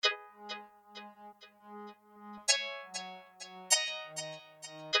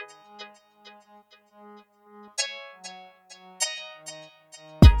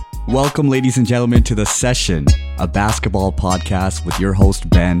Welcome, ladies and gentlemen, to The Session, a basketball podcast with your host,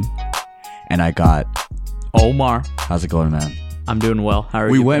 Ben. And I got... Omar. How's it going, man? I'm doing well. How are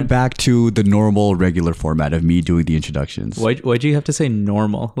you? We went back to the normal, regular format of me doing the introductions. Why'd you have to say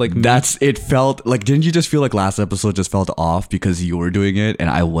normal? Like me? It felt like, didn't you just feel like last episode just felt off because you were doing it and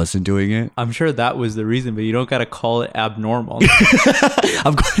I wasn't doing it? I'm sure that was the reason, but you don't gotta call it abnormal.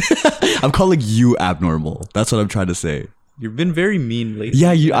 I'm calling you abnormal. That's what I'm trying to say. You've been very mean lately.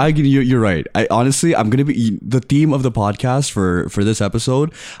 Yeah, you're right. I'm gonna be the theme of the podcast for this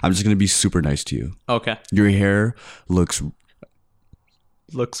episode. I'm just gonna be super nice to you. Okay. Your hair looks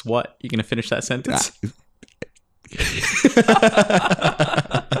what? You gonna finish that sentence?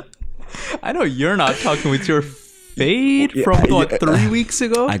 I know you're not talking with your fade from 3 weeks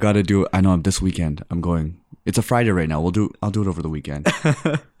ago. I gotta do. I know. This weekend I'm going. It's a Friday right now. I'll do it over the weekend.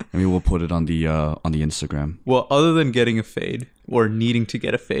 I mean, we'll put it on the Instagram. Well, other than getting a fade or needing to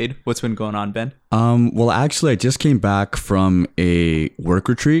get a fade, what's been going on, Ben? Well, actually, I just came back from a work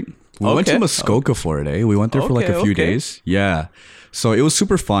retreat. We went to Muskoka for it, eh? We went there for like a few days. Yeah. So it was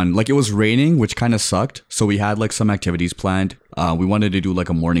super fun. Like, it was raining, which kind of sucked. So we had like some activities planned. We wanted to do like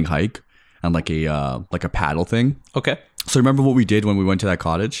a morning hike and like a paddle thing. Okay. So remember what we did when we went to that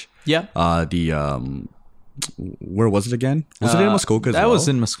cottage? Yeah. Where was it again? Was it in Muskoka as well? That was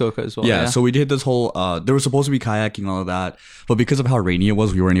in Muskoka as well. Yeah, so we did this whole, there was supposed to be kayaking and all of that, but because of how rainy it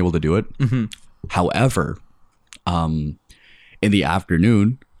was, we weren't able to do it. Mm-hmm. However, in the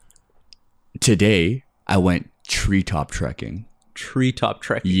afternoon, today, I went treetop trekking. Treetop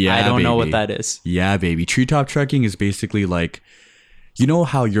trekking? Yeah, I don't know what that is. Yeah, baby. Treetop trekking is basically like, you know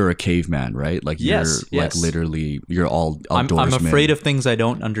how you're a caveman, right? Like yes. Like literally, you're all outdoorsman. I'm afraid of things I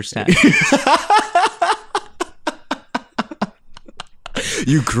don't understand.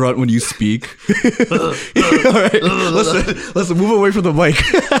 You grunt when you speak. All right, listen. Move away from the mic.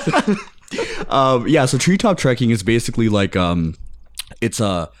 Yeah. So treetop trekking is basically like it's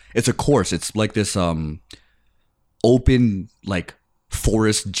a course. It's like this open like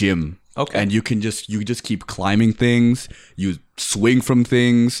forest gym. Okay. And you just keep climbing things. You swing from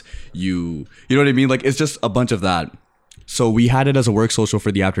things. You know what I mean? Like, it's just a bunch of that. So we had it as a work social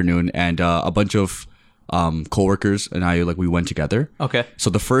for the afternoon, and a bunch of coworkers and I, like, we went together. Okay. So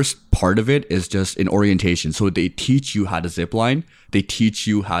the first part of it is just an orientation. So they teach you how to zip line. They teach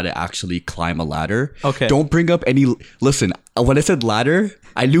you how to actually climb a ladder. Okay. Don't bring up any. Listen, when I said ladder,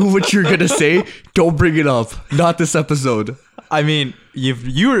 I knew what you were gonna say. Don't bring it up. Not this episode. I mean,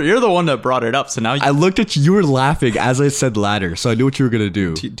 you're the one that brought it up, so now I looked at you. You were laughing as I said ladder, so I knew what you were gonna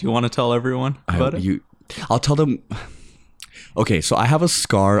do. Do you want to tell everyone about it? I'll tell them. Okay, so I have a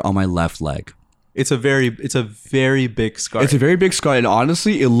scar on my left leg. It's a very big scar. It's a very big scar, and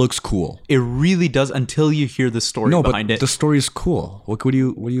honestly, it looks cool. It really does until you hear the story behind it. The story is cool. What do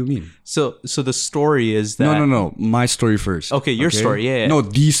you mean? So the story is that No. My story first. Okay, your story. Yeah. No,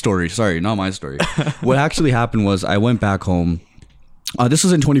 the story. Sorry, not my story. What actually happened was I went back home. This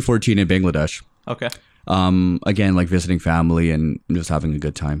was in 2014 in Bangladesh. Okay. Again, like visiting family and just having a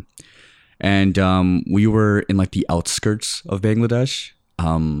good time. And we were in like the outskirts of Bangladesh.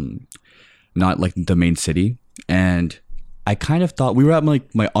 Not like the main city. And I kind of thought we were at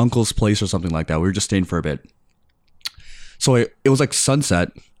like my uncle's place or something like that. We were just staying for a bit. So it was like sunset.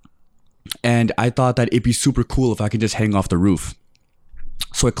 And I thought that it'd be super cool if I could just hang off the roof.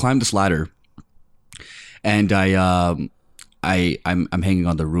 So I climbed this ladder. And I'm hanging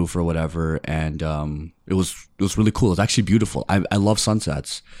on the roof or whatever. And it was really cool. It was actually beautiful. I love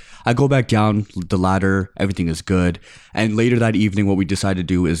sunsets. I go back down the ladder. Everything is good. And later that evening, what we decided to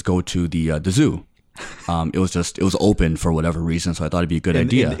do is go to the zoo. It was open for whatever reason, so I thought it'd be a good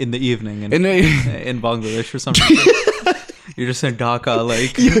idea. In the evening in Bangladesh or something. You're just in Dhaka,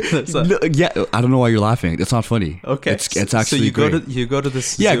 like yeah. I don't know why you're laughing. It's not funny. Okay, it's actually so you go to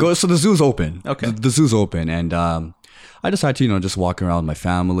this. Zoo. So the zoo's open. Okay, the zoo's open, and I decided to just walk around with my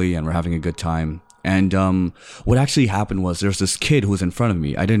family, and we're having a good time. And what actually happened was there's this kid who was in front of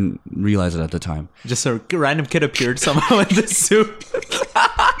me. I didn't realize it at the time. Just a random kid appeared somehow in the zoo.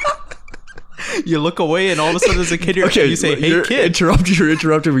 You look away and all of a sudden there's a kid here. Okay, you say, "Hey, kid!" You're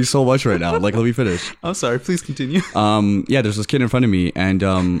interrupting me so much right now. Like, let me finish. I'm sorry. Please continue. Yeah, there's this kid in front of me, and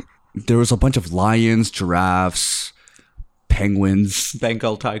there was a bunch of lions, giraffes, penguins,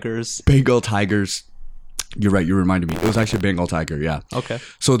 Bengal tigers. You're right. You reminded me. It was actually a Bengal tiger. Yeah. Okay.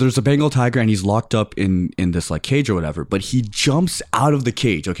 So there's a Bengal tiger and he's locked up in this like cage or whatever, but he jumps out of the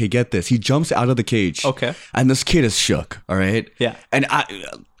cage. Okay. Get this. He jumps out of the cage. Okay. And this kid is shook. All right. Yeah. And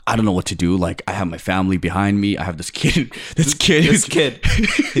I don't know what to do. Like, I have my family behind me. I have this kid. This kid. He's just Kid.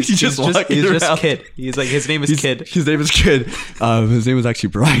 He's like, his name is Kid. His name is Kid. His name was actually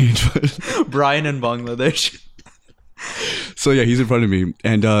Brian. Brian in Bangladesh. So yeah, he's in front of me,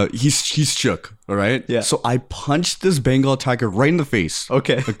 and he's shook. All right. Yeah. So I punched this Bengal tiger right in the face.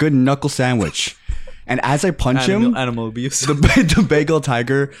 Okay. A good knuckle sandwich. And as I punch him, animal abuse. The Bengal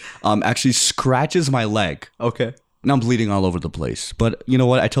tiger actually scratches my leg. Okay. Now I'm bleeding all over the place. But you know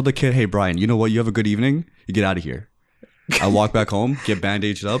what? I told the kid, hey, Brian, you know what? You have a good evening. You get out of here. I walk back home, get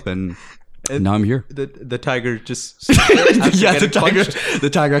bandaged up, and now I'm here. The tiger just... yeah, the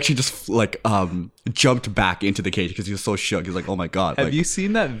tiger actually just like jumped back into the cage because he was so shook. He's like, oh my God. Have you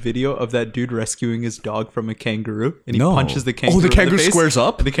seen that video of that dude rescuing his dog from a kangaroo? And he No. punches the kangaroo. Oh, the kangaroo in the face? squares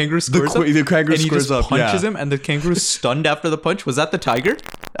up? The kangaroo squares up? The kangaroo and he squares just up, punches yeah. him, and the kangaroo's stunned after the punch. Was that the tiger?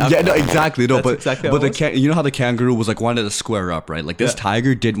 Yeah, no, exactly. No, That's but exactly how it was? you know how the kangaroo was like wanted to square up, right? Like this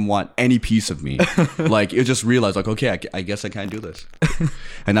tiger didn't want any piece of me. Like it just realized, like, okay, I guess I can't do this.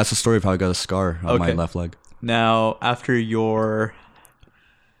 And that's the story of how I got a scar on my left leg. Now, after your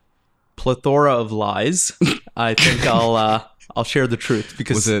plethora of lies, I think I'll share the truth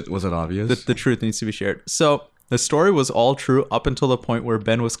because was it obvious? The truth needs to be shared. So the story was all true up until the point where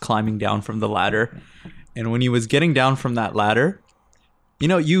Ben was climbing down from the ladder, and when he was getting down from that ladder, you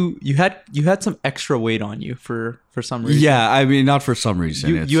know, you had some extra weight on you for some reason. Yeah, I mean, not for some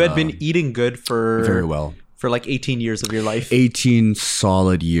reason. You had been eating good for very well for like 18 years of your life. 18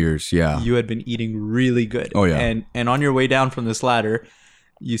 solid years, yeah. You had been eating really good. Oh yeah. And on your way down from this ladder,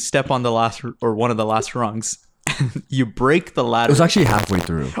 you step on the last or one of the last rungs. You break the ladder. It was actually halfway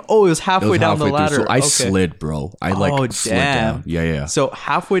through. Oh, it was halfway down the ladder. So I slid, bro. I slid down. Yeah. So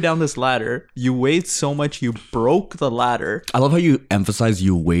halfway down this ladder, you weighed so much you broke the ladder. I love how you emphasize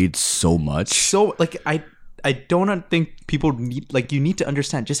you weighed so much. So like I don't think people need, like, you need to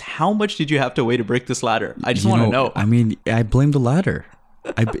understand just how much did you have to weigh to break this ladder. I just want to know. I mean, I blame the ladder.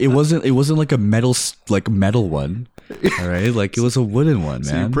 It wasn't like a metal one. All right, like it was a wooden one, man.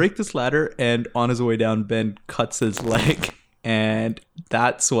 So you break this ladder, and on his way down, Ben cuts his leg, and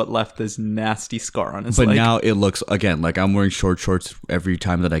that's what left this nasty scar on his leg. But now it looks, again, like I'm wearing short shorts every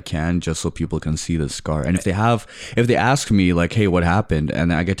time that I can, just so people can see the scar. And if they ask me like, hey, what happened,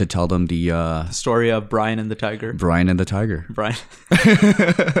 and I get to tell them the story of Brian and the tiger. Brian.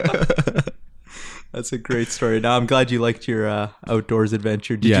 That's a great story. Now I'm glad you liked your outdoors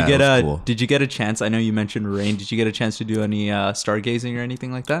adventure. Did you get a chance? I know you mentioned rain. Did you get a chance to do any stargazing or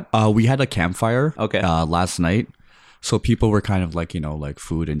anything like that? We had a campfire. Okay. Last night, so people were kind of like, like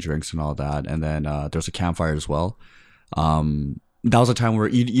food and drinks and all that, and then there's a campfire as well. That was a time where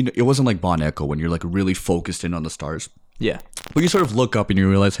it wasn't like Bon Echo when you're like really focused in on the stars. Yeah. But you sort of look up and you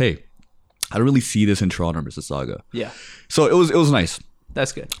realize, hey, I don't really see this in Toronto or Mississauga. Yeah. So it was nice.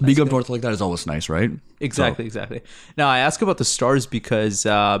 That's good. Being up north like that is always nice, right? Exactly. Now, I ask about the stars because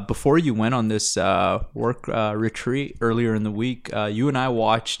before you went on this work retreat earlier in the week, you and I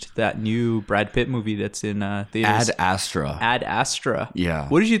watched that new Brad Pitt movie that's in theaters. Ad Astra. Yeah.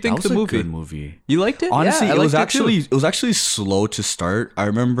 What did you think of the movie? That was a good movie. You liked it? Honestly, yeah, it was actually slow to start. I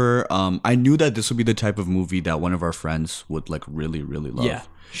remember I knew that this would be the type of movie that one of our friends would like really, really love. Yeah.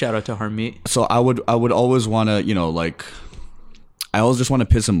 Shout out to Harmeet. So I would always want to, like, I always just want to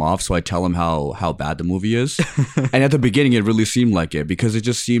piss him off, so I tell him how bad the movie is. And at the beginning, it really seemed like it because it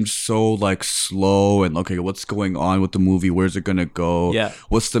just seemed so like slow and okay, what's going on with the movie? Where's it gonna go? Yeah.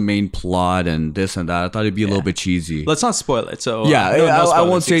 What's the main plot and this and that? I thought it'd be a little bit cheesy. Let's not spoil it. So yeah, I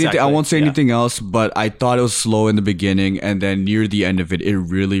won't say anything. I won't say anything else. But I thought it was slow in the beginning, and then near the end of it, it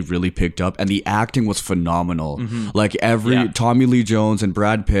really, really picked up, and the acting was phenomenal. Mm-hmm. Like Tommy Lee Jones and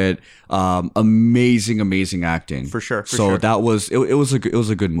Brad Pitt, amazing acting for sure. That was it was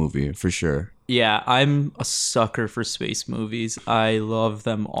a good movie for sure. Yeah, I'm a sucker for space movies. I love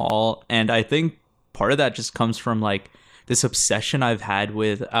them all, and I think part of that just comes from like this obsession I've had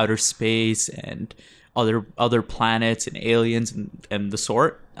with outer space and other planets and aliens and the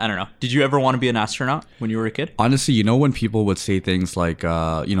sort. I don't know. Did you ever want to be an astronaut when you were a kid? Honestly, when people would say things like,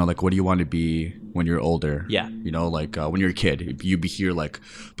 like, what do you want to be when you're older? Yeah. Like when you're a kid, you'd be here like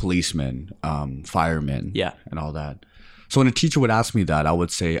policemen, firemen, yeah, and all that. So when a teacher would ask me that, I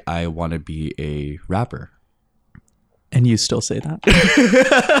would say I want to be a rapper. And you still say that?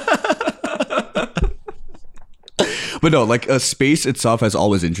 But no, like space itself has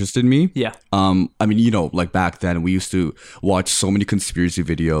always interested me. Yeah. I mean, like back then we used to watch so many conspiracy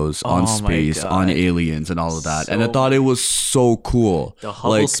videos on space, on aliens, and all of that, and I thought it was so cool. The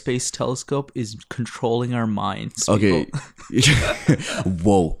Hubble Space Telescope is controlling our minds. Okay,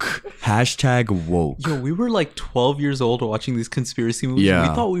 woke. Hashtag woke. Yo, we were like 12 years old watching these conspiracy movies. Yeah.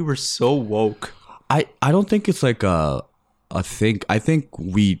 We thought we were so woke. I don't think it's like a thing. I think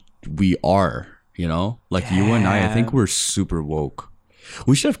we are. Like you and I think we're super woke.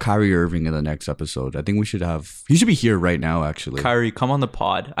 We should have Kyrie Irving in the next episode. I think we should have. He should be here right now, actually. Kyrie, come on the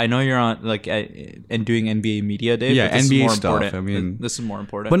pod. I know you're on and doing NBA Media Day. Yeah, but this NBA is more stuff. Important. I mean, this is more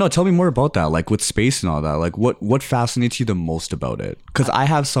important. But no, tell me more about that. Like with space and all that. Like what fascinates you the most about it? Because I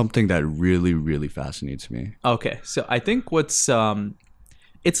have something that really, really fascinates me. Okay, so I think what's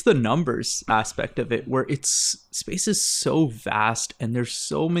it's the numbers aspect of it, where space is so vast and there's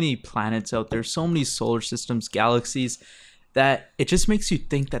so many planets out there, so many solar systems, galaxies, that it just makes you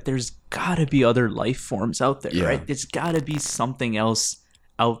think that there's gotta be other life forms out there, right? There's gotta be something else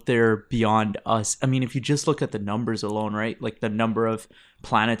out there beyond us. I mean, if you just look at the numbers alone, right? Like the number of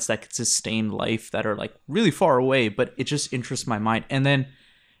planets that could sustain life that are like really far away, but it just interests my mind. And then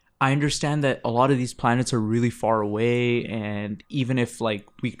I understand that a lot of these planets are really far away, and even if like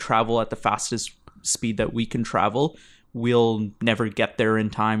we travel at the fastest speed that we can travel, we'll never get there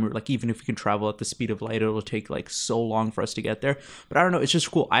in time. Or like even if we can travel at the speed of light, it'll take like so long for us to get there. But I don't know, it's just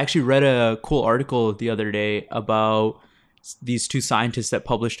cool. I actually read a cool article the other day about these two scientists that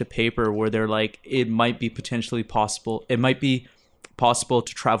published a paper where they're like, it might be potentially possible. It might be possible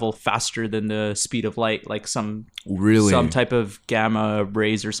to travel faster than the speed of light, like some type of gamma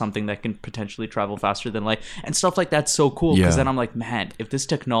rays or something that can potentially travel faster than light, and stuff like that's so cool. Because then I'm like, man, if this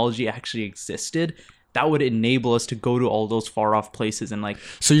technology actually existed, that would enable us to go to all those far off places and like.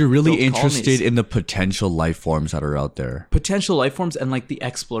 So you're really interested in the potential life forms that are out there. Potential life forms and like the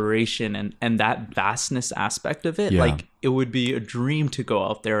exploration and that vastness aspect of it. Yeah. Like it would be a dream to go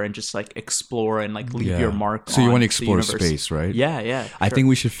out there and just like explore and like leave your mark. So you want to explore space, right? Yeah, yeah. I think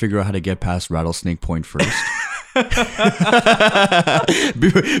we should figure out how to get past Rattlesnake Point first.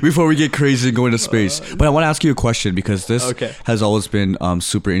 Before we get crazy and go into space. But I want to ask you a question, because this has always been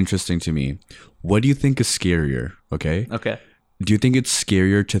super interesting to me. What do you think is scarier? Okay. Do you think it's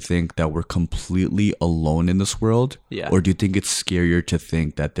scarier to think that we're completely alone in this world? Yeah. Or do you think it's scarier to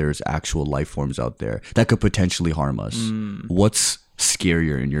think that there's actual life forms out there that could potentially harm us? What's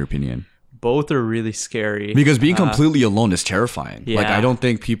scarier in your opinion? Both are really scary. Because being completely alone is terrifying. Yeah. Like I don't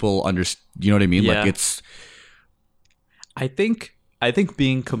think people understand. You know what I mean? Yeah. Like it's. I think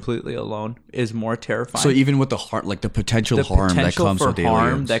being completely alone is more terrifying. So even with the harm, like the potential harm that comes with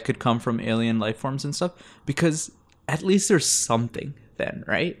aliens, that could come from alien life forms and stuff, because at least there's something then,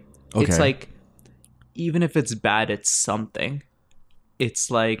 right? Okay. It's like, even if it's bad, it's something.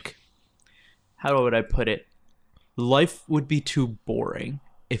 It's like, how would I put it? Life would be too boring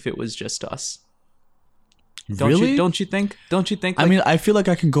if it was just us. Really? Don't you think? Like, I mean, I feel like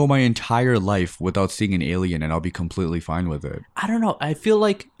I can go my entire life without seeing an alien and I'll be completely fine with it. I don't know. I feel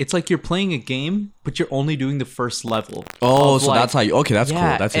like it's like you're playing a game, but you're only doing the first level. Oh, so that's how you... Okay, that's cool.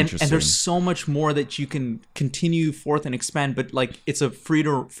 That's interesting. And there's so much more that you can continue forth and expand, but like it's a free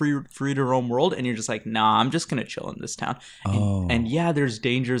to roam world, and you're just like, nah, I'm just going to chill in this town. And yeah, there's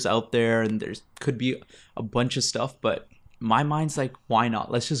dangers out there, and there's could be a bunch of stuff, but my mind's like, why not?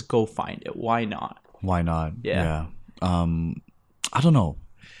 Let's just go find it. Why not? Why not? Yeah. I don't know.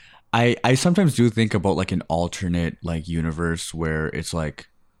 I sometimes do think about like an alternate like universe where it's like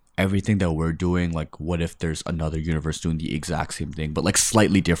everything that we're doing, like what if there's another universe doing the exact same thing but like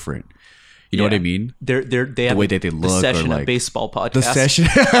slightly different? You know what I mean? They have the way that they look. The Session, or like, a baseball podcast. The Session.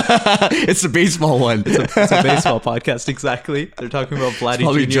 It's the baseball one. It's a baseball podcast, exactly. They're talking about Vladdy Jr.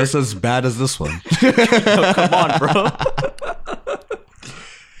 Probably just as bad as this one. Oh, come on, bro.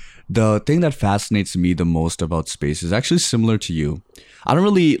 The thing that fascinates me the most about space is actually similar to you. I don't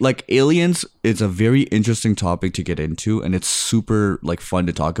really like aliens. It's a very interesting topic to get into, and it's super like fun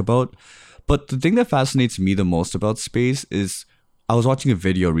to talk about. But the thing that fascinates me the most about space is I was watching a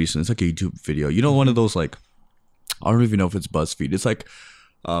video recently. It's like a YouTube video. You know, one of those like, I don't even know if it's BuzzFeed. It's like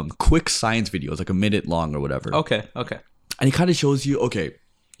quick science videos, like a minute long or whatever. Okay. And it kind of shows you, okay,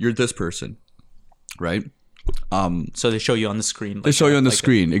 you're this person, right? So they show you on the screen. Like they show you on the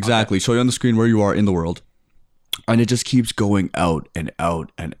screen, exactly. Okay. Show you on the screen where you are in the world. And it just keeps going out and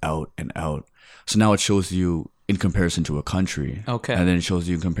out and out and out. So now it shows you in comparison to a country. Okay. And then it shows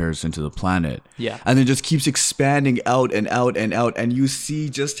you in comparison to the planet. Yeah. And then it just keeps expanding out and out and out. And you see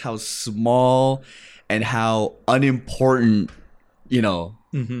just how small and how unimportant you know,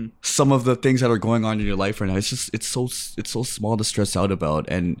 some of the things that are going on in your life right now. It's so small to stress out about,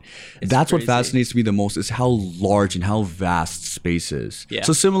 and that's crazy. What fascinates me the most is how large and how vast space is. Yeah.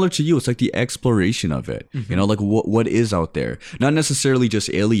 So similar to you, it's like the exploration of it. You know, like what is out there. Not necessarily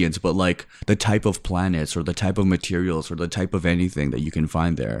just aliens, but like the type of planets or the type of materials or the type of anything that you can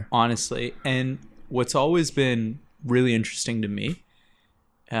find there. Honestly, and what's always been really interesting to me,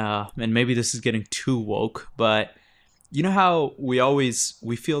 and maybe this is getting too woke, but you know how we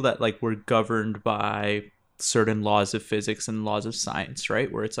feel that like we're governed by certain laws of physics and laws of science, right?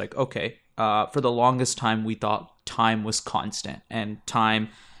 Where it's like, okay, for the longest time we thought time was constant and time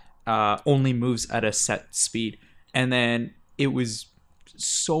only moves at a set speed. And then it was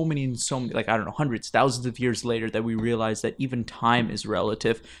so many, like, I don't know, hundreds, thousands of years later that we realized that even time is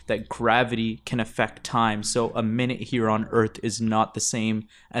relative, that gravity can affect time. So a minute here on Earth is not the same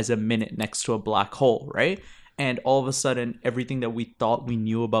as a minute next to a black hole, right? And all of a sudden, everything that we thought we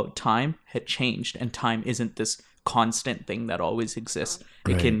knew about time had changed, and time isn't this constant thing that always exists.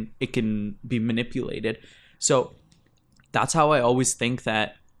 Right. It can be manipulated. So that's how I always think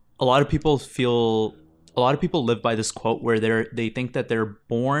that a lot of people live by this quote where they think that they're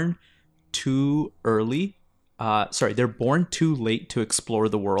born too early. They're born too late to explore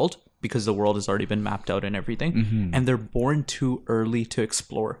the world because the world has already been mapped out and everything, and they're born too early to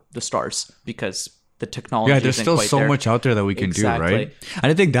explore the stars because the technology. Yeah, there's still so much out there that we can do, right?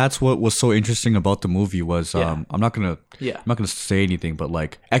 And I think that's what was so interesting about the movie was I'm not gonna say anything, but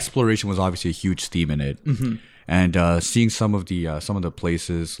like exploration was obviously a huge theme in it, and seeing some of the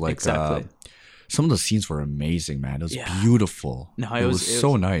places, like some of the scenes were amazing, man. It was beautiful. No, it was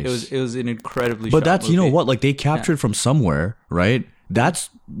so nice. It was an incredibly. But that's movie. You know what? Like they captured from somewhere, right? That's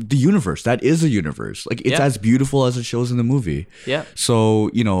the universe. That is a universe. Like it's as beautiful as it shows in the movie. Yeah. So,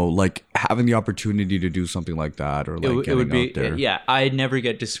 you know, like having the opportunity to do something like that, or like it would be out there. Yeah, I never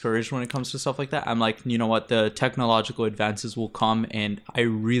get discouraged when it comes to stuff like that. I'm like, you know what, the technological advances will come, and I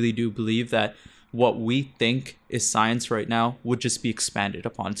really do believe that what we think is science right now would just be expanded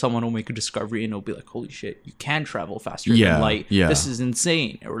upon. Someone will make a discovery and it'll be like, holy shit, you can travel faster than light. Yeah. This is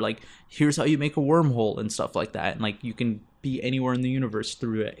insane. Or like, here's how you make a wormhole and stuff like that. And like, you can be anywhere in the universe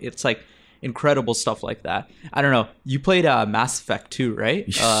through it. It's like incredible stuff like that. I don't know. You played Mass Effect 2, right?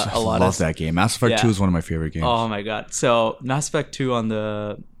 I love that game. Mass Effect 2 is one of my favorite games. Oh my God. So Mass Effect 2 on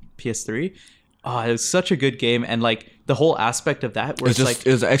the PS3, it was such a good game. And like the whole aspect of that where it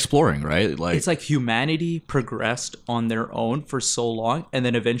was exploring, right? Like it's like humanity progressed on their own for so long, and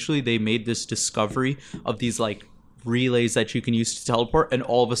then eventually they made this discovery of these like relays that you can use to teleport, and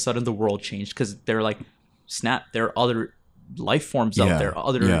all of a sudden the world changed because they're like, snap, there are other life forms out there,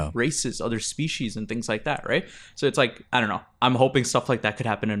 other races, other species and things like that, right? So it's like, I don't know, I'm hoping stuff like that could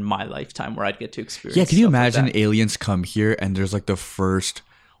happen in my lifetime where I'd get to experience. Yeah, can you imagine aliens come here and there's like the first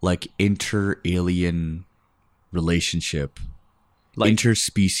like inter-alien relationship, like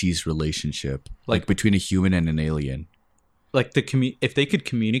interspecies relationship, like between a human and an alien. Like if they could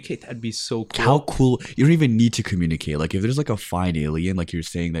communicate, that'd be so cool. How cool! You don't even need to communicate. Like if there's like a fine alien, like you're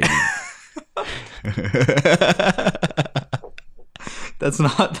saying that you. That's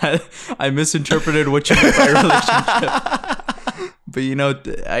not that. I misinterpreted what you meant by relationship. But you know,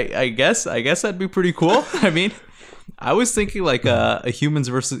 I guess that'd be pretty cool. I mean, I was thinking like a humans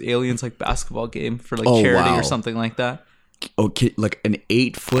versus aliens like basketball game for like charity or something like that. Okay, like an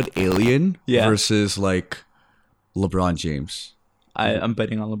 8-foot alien versus like LeBron James. I'm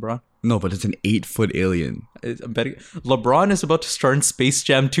betting on LeBron. No, but it's an 8-foot alien. I'm betting LeBron is about to star in Space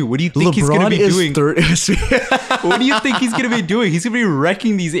Jam 2. What do you think he's going to be doing? What do you think he's going to be doing? He's going to be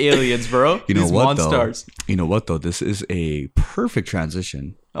wrecking these aliens, bro. You know these what, monsters. Though? You know what, though? This is a perfect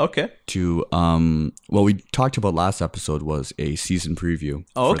transition. Okay. To what we talked about last episode was a season preview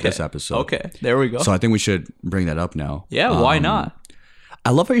for this episode. Okay, there we go. So I think we should bring that up now. Yeah, why not?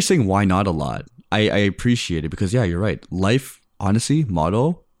 I love how you're saying why not a lot. I appreciate it because you're right. Life, honestly,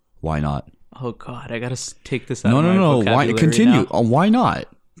 motto. Why not? Oh God, I gotta take this out. No. Why continue? Why not,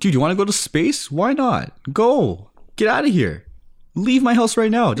 dude? You want to go to space? Why not? Go. Get out of here. Leave my house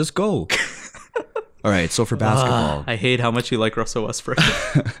right now. Just go. All right. So for basketball, I hate how much you like Russell Westbrook.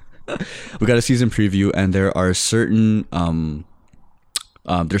 We got a season preview, and there are certain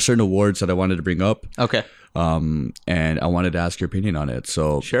there's certain awards that I wanted to bring up. Okay. And I wanted to ask your opinion on it.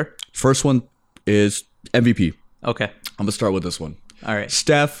 So sure. First one is MVP. Okay. I'm gonna start with this one. All right.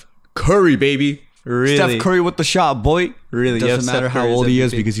 Steph Curry, baby. Really? Steph Curry with the shot, boy. Really? Doesn't matter how old he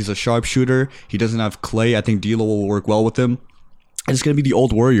is because he's a sharpshooter. He doesn't have Clay. I think D'Lo will work well with him. And it's going to be the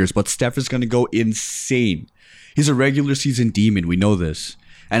old Warriors, but Steph is going to go insane. He's a regular season demon. We know this.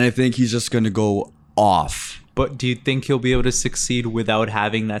 And I think he's just going to go off. But do you think he'll be able to succeed without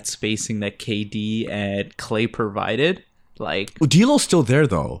having that spacing that KD and Clay provided? Like, well, D'Lo's still there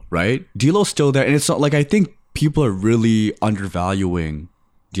though, right? D'Lo's still there, and it's not like I think people are really undervaluing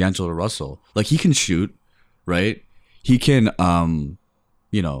D'Angelo Russell. Like he can shoot, right? He can,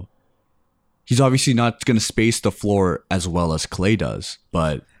 you know, he's obviously not going to space the floor as well as Clay does,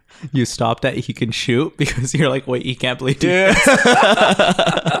 but you stopped at he can shoot because you're like, wait, he can't play defense.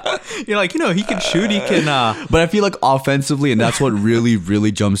 You're like, he can shoot, he can. But I feel like offensively, and that's what really,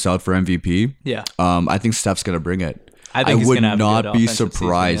 really jumps out for MVP. Yeah. I think Steph's going to bring it. I would not be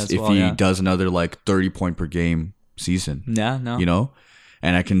surprised if he does another like 30 point per game season. Yeah, no.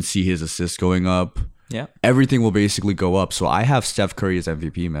 And I can see his assists going up. Yeah. Everything will basically go up. So I have Steph Curry as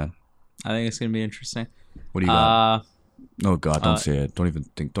MVP, man. I think it's going to be interesting. What do you got? Oh God, don't say it. Don't even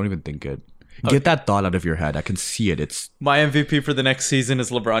think it. Okay. Get that thought out of your head. I can see it. It's my MVP for the next season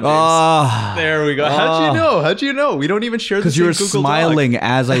is LeBron James. There we go. How'd you know? We don't even share this. Because you were smiling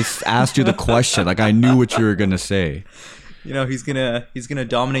as I asked you the question. Like I knew what you were gonna say. He's gonna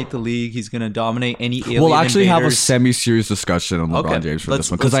dominate the league. He's gonna dominate any alien We'll actually invaders. have a semi-serious discussion on LeBron James for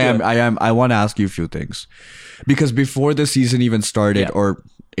this one because I want to ask you a few things because before the season even started, or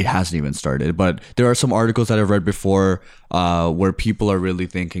it hasn't even started, but there are some articles that I've read before where people are really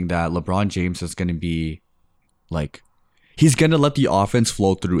thinking that LeBron James is going to be like, he's going to let the offense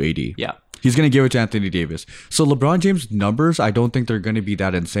flow through AD. Yeah. He's going to give it to Anthony Davis. So LeBron James' numbers, I don't think they're going to be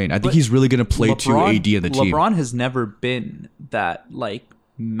that insane. I think he's really going to play to AD and the team. LeBron has never been that like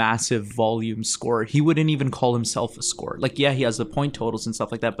massive volume scorer. He wouldn't even call himself a scorer. Like, yeah, he has the point totals and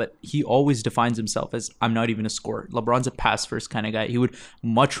stuff like that, but he always defines himself as, I'm not even a scorer. LeBron's a pass first kind of guy. He would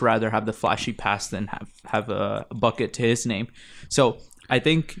much rather have the flashy pass than have a bucket to his name. So I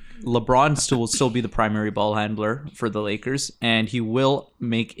think LeBron will still be the primary ball handler for the Lakers, and he will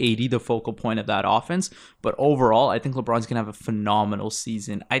make AD the focal point of that offense. But overall, I think LeBron's going to have a phenomenal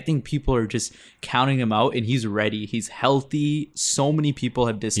season. I think people are just counting him out, and he's ready. He's healthy. So many people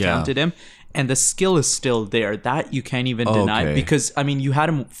have discounted him, and the skill is still there. That you can't even deny because, I mean, you had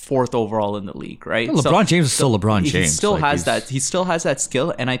him 4th overall in the league, right? Yeah, LeBron James is still LeBron James. He still has that. He still has that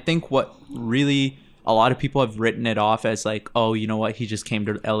skill, and I think what really... a lot of people have written it off as like, oh, you know what? He just came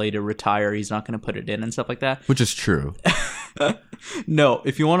to LA to retire. He's not going to put it in and stuff like that. Which is true. No,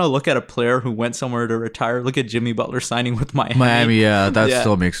 if you want to look at a player who went somewhere to retire, look at Jimmy Butler signing with Miami.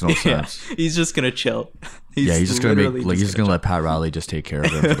 Still makes no sense. He's just going to chill. He's just going to he's going to let Pat Riley just take care of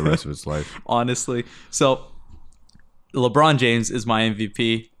him for the rest of his life. Honestly. So LeBron James is my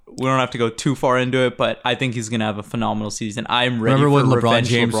MVP. We don't have to go too far into it, but I think he's going to have a phenomenal season. I'm ready for LeBron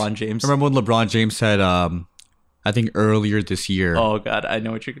James. Remember when LeBron James said, I think earlier this year. Oh, God. I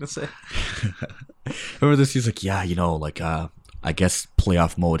know what you're going to say. Remember this? He's like, I guess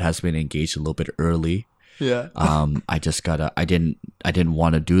playoff mode has been engaged a little bit early. Yeah. I didn't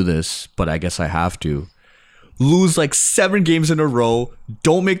want to do this, but I guess I have to. Lose like 7 games in a row.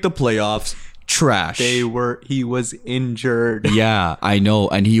 Don't make the playoffs. Trash. He was injured. Yeah, I know,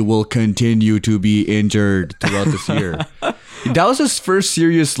 and he will continue to be injured throughout this year. That was his first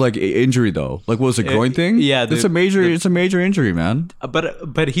serious like injury though. Like, what was it, groin thing? Yeah, it's a major injury, man.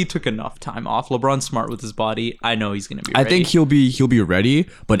 But he took enough time off. LeBron's smart with his body. I know he's gonna be ready. I think he'll be ready,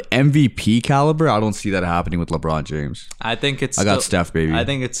 but MVP caliber, I don't see that happening with LeBron James. I got Steph, baby. I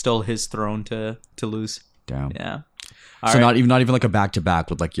think it's still his throne to lose. Damn. Yeah. So not even like a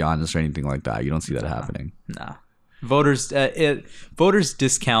back-to-back with like Giannis or anything like that. You don't see that happening. Nah. Voters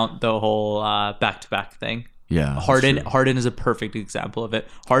discount the whole back-to-back thing. Yeah. Harden is a perfect example of it.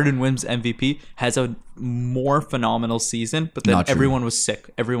 Harden wins MVP, has a more phenomenal season, but then everyone was sick.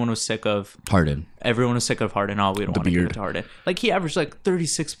 Everyone was sick of Harden. Everyone was sick of Harden. Oh, we don't want to give it to Harden. Like, he averaged like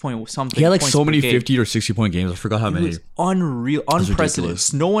 36 point something. He had like so many 50 or 60 point games. I forgot how many. It was unreal,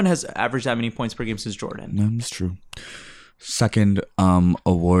 unprecedented. No one has averaged that many points per game since Jordan. No, that's true. Second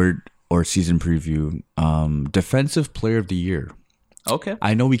award or season preview, Defensive Player of the Year. Okay.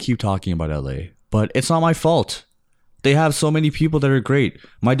 I know we keep talking about LA, but it's not my fault. They have so many people that are great.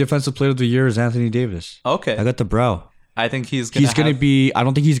 My Defensive Player of the Year is Anthony Davis. Okay. I got the brow. I think he's gonna be. I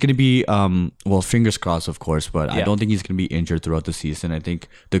don't think he's gonna be. Well, fingers crossed, of course, but I don't think he's gonna be injured throughout the season. I think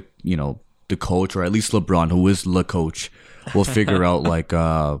the coach, or at least LeBron, who is the coach, will figure out like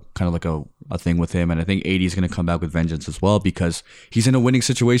kind of like a thing with him. And I think AD is gonna come back with vengeance as well because he's in a winning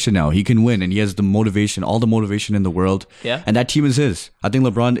situation now. He can win, and he has the motivation, all the motivation in the world. Yeah. And that team is his. I think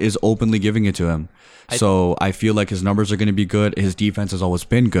LeBron is openly giving it to him. So I feel like his numbers are going to be good. His defense has always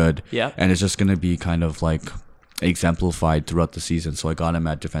been good. Yeah. And it's just going to be kind of like exemplified throughout the season. So I got him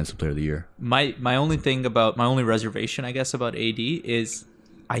at Defensive Player of the Year. My only reservation, I guess, about AD is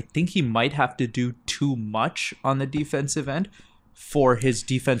I think he might have to do too much on the defensive end for his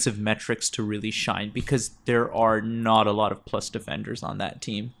defensive metrics to really shine, because there are not a lot of plus defenders on that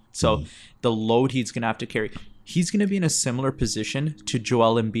team. So the load he's going to have to carry, he's going to be in a similar position to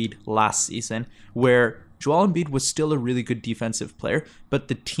Joel Embiid last season, where Joel Embiid was still a really good defensive player, but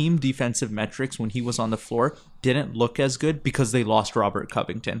the team defensive metrics when he was on the floor didn't look as good because they lost Robert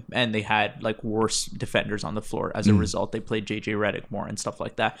Covington and they had like worse defenders on the floor. As a result, they played JJ Redick more and stuff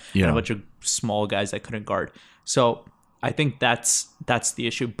like that. And a bunch of small guys that couldn't guard. So I think that's the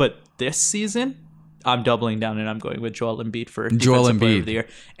issue. But this season, I'm doubling down and I'm going with Joel Embiid for Defensive Player of the Year.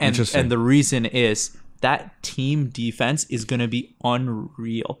 And the reason is that team defense is going to be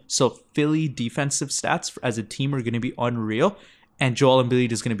unreal. So Philly defensive stats as a team are going to be unreal, and Joel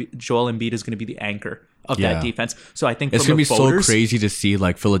Embiid is going to be the anchor of that defense. So I think it's going to be so crazy to see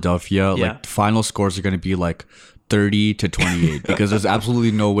like Philadelphia, like final scores are going to be like 30-28 because there's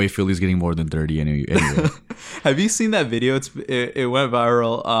absolutely no way Philly's getting more than 30 anyway. Have you seen that video? It went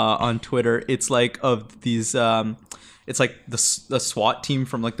viral on Twitter. It's like of these it's like the SWAT team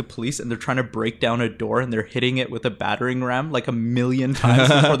from like the police, and they're trying to break down a door and they're hitting it with a battering ram like 1,000,000 times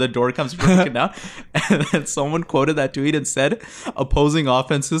before the door comes breaking down. And then someone quoted that tweet and said, opposing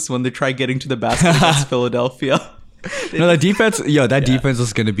offenses when they try getting to the basket against Philadelphia. No, that defense, defense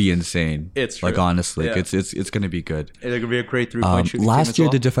is going to be insane. It's true. Like honestly, it's going to be good. It's going to be a great 3-point shooting last year,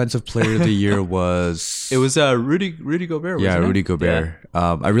 the defensive player of the year was Rudy Gobert. Wasn't Rudy Gobert.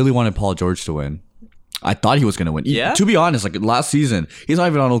 Yeah. I really wanted Paul George to win. I thought he was going to win. Yeah. To be honest, like last season, he's not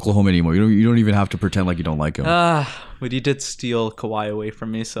even on Oklahoma anymore. You don't even have to pretend like you don't like him. But he did steal Kawhi away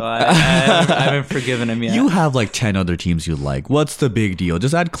from me, so I haven't forgiven him yet. You have like 10 other teams you like. What's the big deal?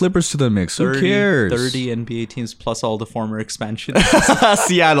 Just add Clippers to the mix. Who cares? 30 NBA teams plus all the former expansions.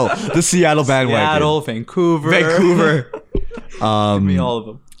 Seattle. The Seattle bandwagon. Seattle, Vancouver. Give me all of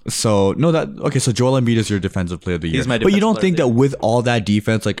them. So so Joel Embiid is your defensive player of the year. But you don't think that with all that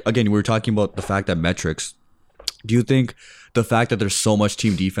defense, like again, we were talking about the fact that metrics. Do you think the fact that there's so much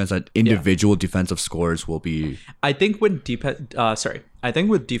team defense that individual defensive scores will be? I think with defensive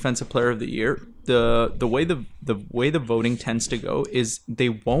player of the year, the way the voting tends to go is they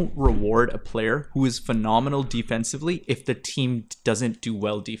won't reward a player who is phenomenal defensively if the team doesn't do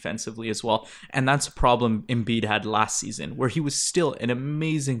well defensively as well. And that's a problem Embiid had last season, where he was still an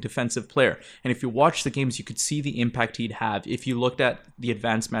amazing defensive player. And if you watch the games, you could see the impact he'd have. If you looked at the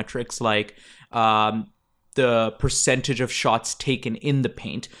advanced metrics like the percentage of shots taken in the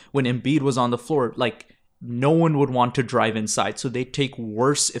paint when Embiid was on the floor, like no one would want to drive inside, so they take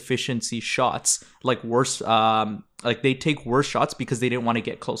worse efficiency shots, like they take worse shots because they didn't want to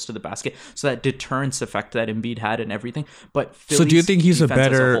get close to the basket. So that deterrence effect that Embiid had and everything. But so do you think he's a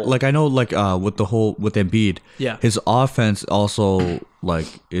better, like I know like with Embiid, his offense also like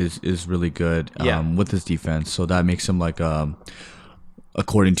is really good with his defense, so that makes him like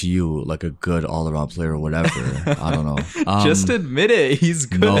according to you, like a good all-around player or whatever. I don't know. Just admit it. He's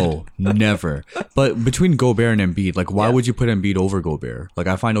good. No, never. But between Gobert and Embiid, like why would you put Embiid over Gobert? Like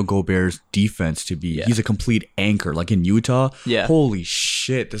I find Gobert's defense to be, he's a complete anchor. Like in Utah, holy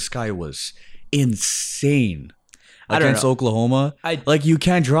shit, this guy was insane. Against Oklahoma, like you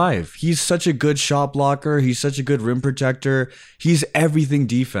can't drive. He's such a good shot blocker. He's such a good rim protector. He's everything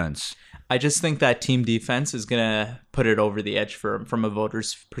defense. I just think that team defense is going to put it over the edge from a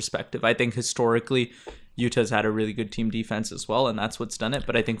voter's perspective. I think historically, Utah's had a really good team defense as well, and that's what's done it.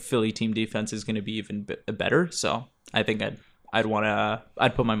 But I think Philly team defense is going to be even better. So I think I'd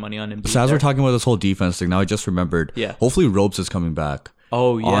put my money on him. So as we're talking about this whole defense thing, now I just remembered. Yeah. Hopefully Robes is coming back.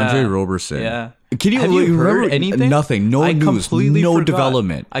 Oh yeah. Andre Roberson. Yeah. Can you remember anything? Nothing. No news. No forgot.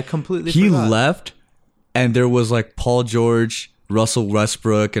 Development. I completely forgot. He forgot. left, and there was like Paul George, Russell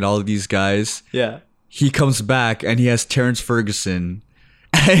Westbrook, and all of these guys. Yeah. He comes back and he has Terrence Ferguson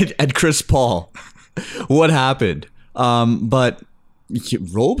and Chris Paul. What happened? But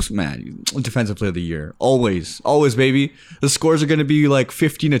Robes, man, defensive player of the year. Always, baby. The scores are going to be like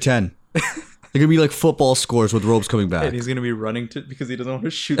 15-10. They're going to be like football scores with Robes coming back. And he's going to be running because he doesn't want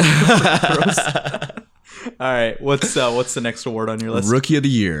to shoot throws. All right, what's the next award on your list? Rookie of the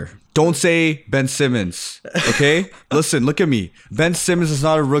year. Don't say Ben Simmons, okay? Listen, look at me. Ben Simmons is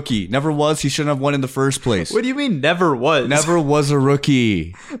not a rookie. Never was. He shouldn't have won in the first place. What do you mean never was? Never was a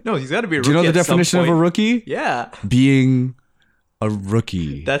rookie. No, he's got to be a rookie. Do you know the definition of a rookie? Yeah. Being a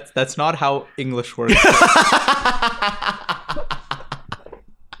rookie. That's not how English works.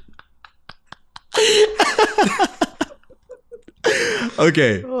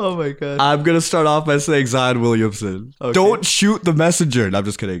 Okay. Oh my god. I'm gonna start off by saying Zion Williamson. Okay. Don't shoot the messenger. No, I'm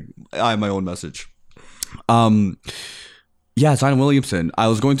just kidding. I have my own message. Yeah, Zion Williamson. I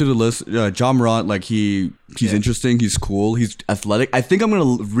was going through the list. John Morant, like he's interesting. He's cool. He's athletic. I think I'm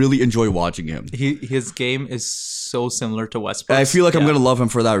gonna really enjoy watching him. His game is so similar to Westbrook. I feel like I'm gonna love him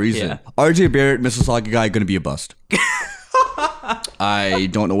for that reason. Yeah. RJ Barrett, Mississauga guy, gonna be a bust. I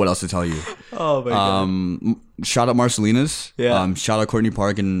don't know what else to tell you. Oh my god. Shout out Marcelinas. Yeah. Shout out Courtney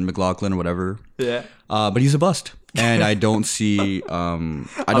Park and McLaughlin or whatever. Yeah. But he's a bust. And I don't see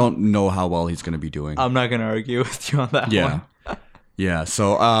I don't know how well he's gonna be doing. I'm not gonna argue with you on that one. Yeah.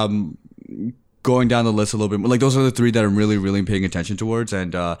 So going down the list a little bit more, like those are the three that I'm really, really paying attention towards.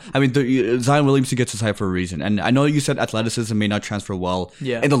 And I mean, Zion Williamson gets his hype for a reason. And I know you said athleticism may not transfer well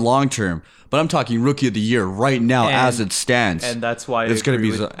in the long term, but I'm talking rookie of the year right now as it stands. And that's why it's going to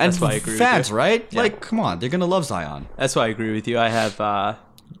be. That's why I agree fans, with you. Right? Yeah. Like, come on, they're going to love Zion. That's why I agree with you. I have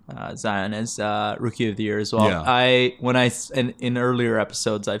Zion as rookie of the year as well. Yeah. In earlier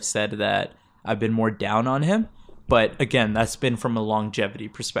episodes, I've said that I've been more down on him. But again, that's been from a longevity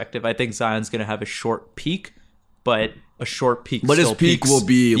perspective. I think Zion's going to have a short peak, but a short peak but still his peak peaks. will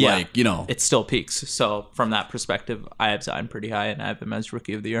be like, you know. It still peaks. So from that perspective, I have Zion pretty high, and I have him as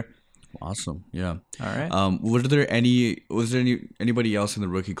rookie of the year. Awesome. Yeah. All right. Was there anybody else in the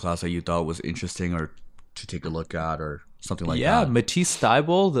rookie class that you thought was interesting or to take a look at or something like that? Yeah, Matisse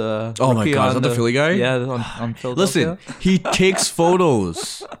Thybulle, the oh my god, is that the Philly guy? Yeah, on Philadelphia. Listen, he takes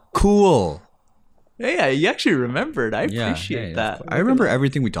photos. Cool. Yeah, you actually remembered. I appreciate that. I remember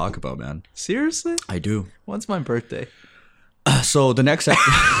everything we talk about, man. Seriously? I do. When's my birthday? So the next the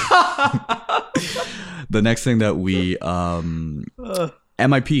next thing that we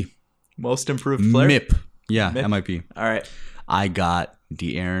MIP. Most improved player? MIP. Yeah, MIP. All right. I got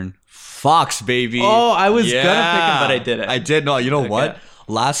De'Aaron Fox, baby. Oh, I was gonna pick him, but I didn't. I did not. You know what?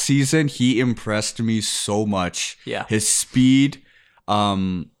 Last season, he impressed me so much. Yeah. His speed,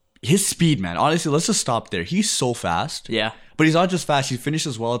 man. Honestly, let's just stop there. He's so fast. Yeah. But he's not just fast. He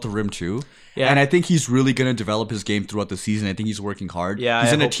finishes well at the rim too. Yeah. And I think he's really going to develop his game throughout the season. I think he's working hard. Yeah.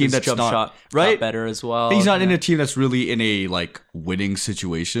 He's in a team that's jump shot right better as well. He's not in a team that's really in a like winning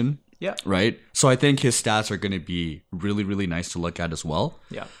situation. Yeah. Right. So I think his stats are going to be really, really nice to look at as well.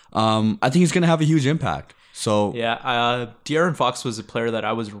 Yeah. I think he's going to have a huge impact. So yeah, De'Aaron Fox was a player that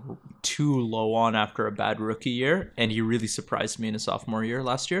I was too low on after a bad rookie year, and he really surprised me in his sophomore year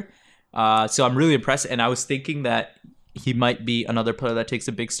last year. So I'm really impressed, and I was thinking that he might be another player that takes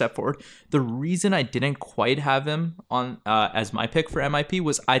a big step forward. The reason I didn't quite have him on as my pick for MIP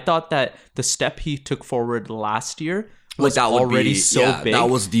was I thought that the step he took forward last year was already so big. That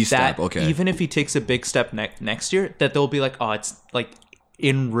was the step. Okay. Even if he takes a big step next year, that they'll be like, oh, it's like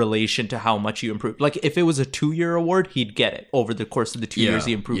in relation to how much you improved. Like if it was a 2-year award, he'd get it over the course of the 2 years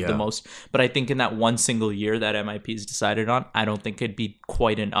he improved the most. But I think in that one single year that MIP is decided on, I don't think it'd be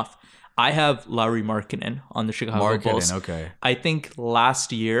quite enough. I have Lauri Markkanen on the Chicago Bulls. Okay. I think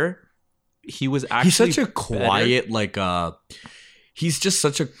last year he was actually he's such a quiet he's just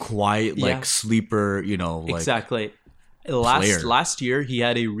such a quiet sleeper, you know, like exactly. Last year, he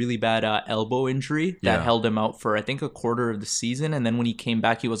had a really bad elbow injury that held him out for, I think, a quarter of the season. And then when he came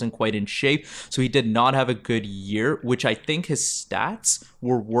back, he wasn't quite in shape. So he did not have a good year, which I think his stats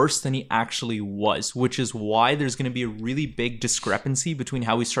were worse than he actually was, which is why there's going to be a really big discrepancy between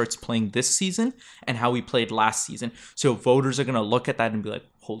how he starts playing this season and how he played last season. So voters are going to look at that and be like,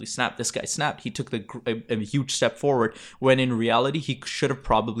 holy snap, this guy snapped. He took a huge step forward, when in reality, he should have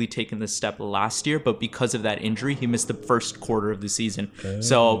probably taken this step last year, but because of that injury, he missed the first quarter of the season.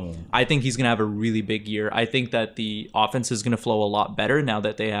 So I think he's going to have a really big year. I think that the offense is going to flow a lot better now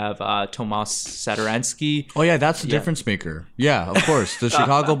that they have Tomas Satoransky. Oh, yeah, that's the difference maker. Yeah, of course. The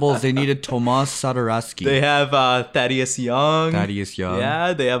Chicago Bulls, they needed Tomas Satoransky. They have Thaddeus Young.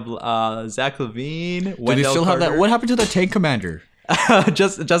 Yeah, they have Zach LaVine. Do they still have that? What happened to the tank commander?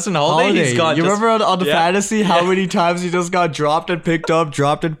 Justin Holiday. He's gone. You remember on the fantasy how many times he just got dropped and picked up?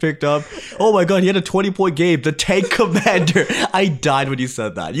 Oh my god, he had a 20-point game. The tank commander. I died when you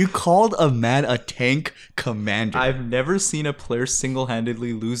said that. You called a man a tank commander. I've never seen a player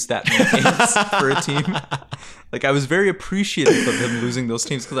single-handedly lose that many games for a team. Like, I was very appreciative of him losing those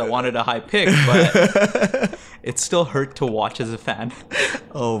teams because I wanted a high pick, but it still hurt to watch as a fan.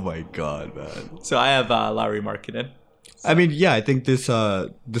 Oh my god, man. So I have Lauri Markkanen. I mean, yeah, I think this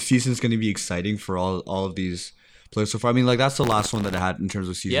the season's going to be exciting for all of these players so far. I mean, like, that's the last one that I had in terms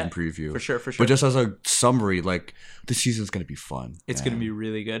of season preview. For sure. But just as a summary, like, the season's going to be fun. It's going to be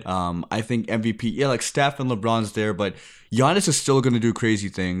really good. I think MVP, like, Steph and LeBron's there, but Giannis is still going to do crazy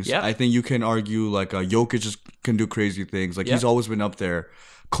things. Yeah. I think you can argue, like, Jokic can do crazy things. Like, he's always been up there.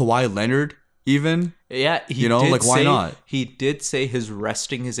 Kawhi Leonard, even. Yeah, why not? He did say his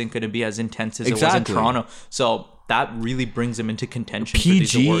resting isn't going to be as intense as it was in Toronto. So that really brings him into contention.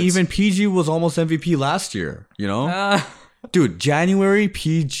 PG, even PG was almost MVP last year. You know, dude, January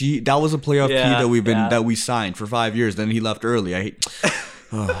PG, that was a playoff P that we signed for 5 years. Then he left early. I hate.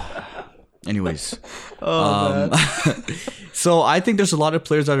 Anyways, so I think there's a lot of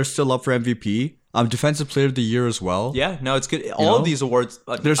players that are still up for MVP. Defensive Player of the Year as well. Yeah, no, it's good. All of these awards,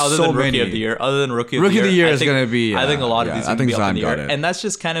 there's other so than Rookie many. of the Year, Rookie of the Year is going to be. I think a lot of these are going to be up in the air, it. and that's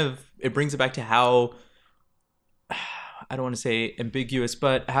just kind of, it brings it back to how, I don't want to say ambiguous,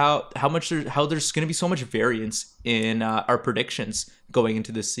 but how there's going to be so much variance in our predictions going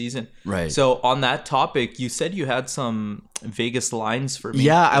into this season. Right. So on that topic, you said you had some Vegas lines for me.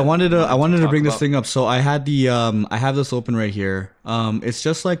 Yeah, I wanted to bring this thing up. So I had I have this open right here. It's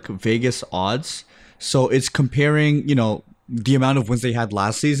just like Vegas odds. So it's comparing, the amount of wins they had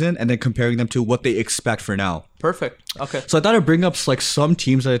last season and then comparing them to what they expect for now. Perfect. Okay. So I thought I'd bring up like some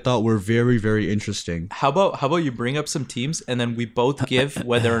teams that I thought were very, very interesting. How about you bring up some teams and then we both give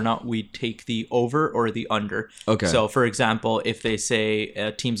whether or not we take the over or the under. Okay. So for example, if they say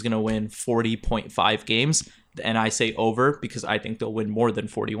a team's going to win 40.5 games and I say over because I think they'll win more than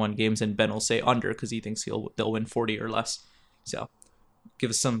 41 games, and Ben will say under because he thinks they'll win 40 or less. So give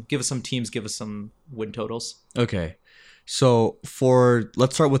us some teams, give us some win totals. Okay. So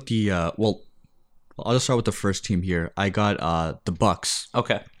let's start with the I'll just start with the first team here. I got the Bucks.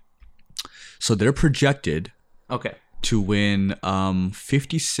 Okay. So they're projected to win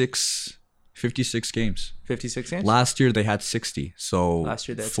 56 games. 56 games? Last year they had 60. So last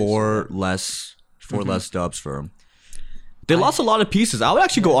year they had four less dubs for them. They lost a lot of pieces. I would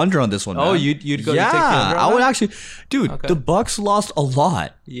actually go under on this one. Oh, man. you'd go. Yeah, take the under on I would that? actually, dude. Okay. The Bucks lost a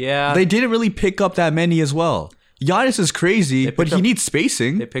lot. Yeah, they didn't really pick up that many as well. Giannis is crazy, but he needs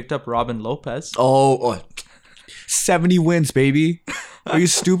spacing. They picked up Robin Lopez. 70 wins, baby. Are you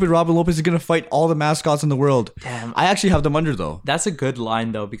stupid? Robin Lopez is going to fight all the mascots in the world. Damn. I actually have them under, though. That's a good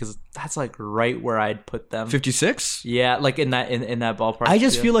line, though, because that's like right where I'd put them. 56? Yeah, like in that ballpark. I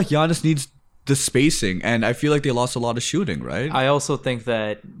just feel like Giannis needs the spacing, and I feel like they lost a lot of shooting, right? I also think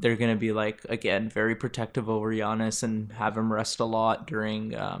that they're going to be like, again, very protective over Giannis and have him rest a lot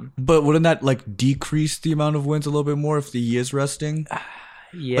during but wouldn't that like decrease the amount of wins a little bit more if he is resting?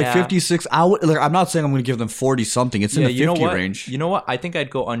 Yeah. Like 56, I'm not saying I'm going to give them 40 something. It's in the 50 range. You know what? I think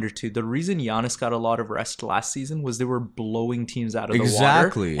I'd go under too. The reason Giannis got a lot of rest last season was they were blowing teams out of the water.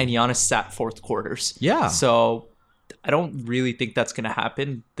 And Giannis sat fourth quarters. Yeah. So I don't really think that's going to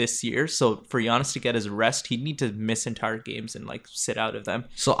happen this year. So for Giannis to get his rest, he'd need to miss entire games and like sit out of them.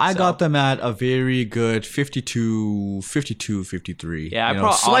 So I got them at a very good 52, 53.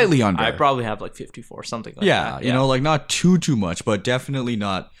 Yeah, slightly under. I probably have like 54, something like that. Yeah, like not too much, but definitely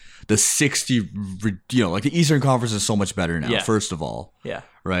not the 60. Like the Eastern Conference is so much better now, first of all. Yeah.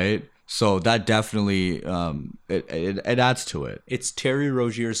 Right? So that definitely, it adds to it. It's Terry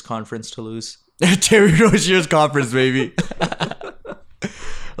Rozier's conference to lose. Terry Rozier's conference, baby.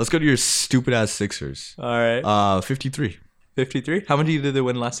 Let's go to your stupid ass Sixers. All right. 53. 53? How many did they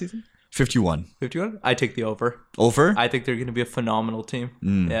win last season? 51. 51? I take the over. Over? I think they're going to be a phenomenal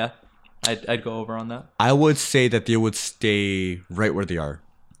team. Yeah. I'd go over on that. I would say that they would stay right where they are.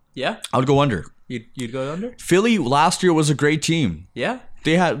 Yeah? I would go under. You'd go under? Philly last year was a great team. Yeah.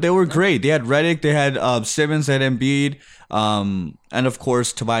 They were great. They had Redick, they had Simmons, they had Embiid, and of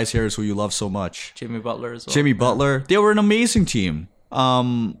course Tobias Harris, who you love so much. Jimmy Butler as well. Jimmy Butler. They were an amazing team.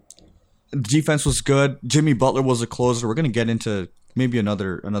 Defense was good. Jimmy Butler was a closer. We're gonna get into maybe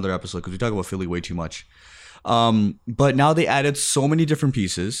another episode because we talk about Philly way too much. But now they added so many different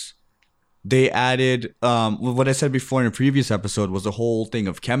pieces. They added what I said before in a previous episode was the whole thing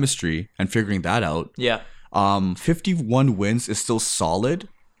of chemistry and figuring that out. Yeah. 51 wins is still solid,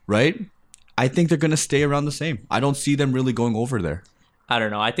 right? I think they're going to stay around the same. I don't see them really going over there. I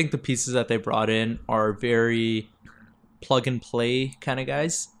don't know. I think the pieces that they brought in are very plug and play kind of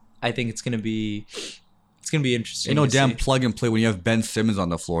guys. I think it's going to be interesting. Damn plug and play when you have Ben Simmons on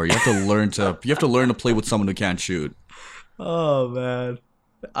the floor. You have to learn to play with someone who can't shoot. Oh man.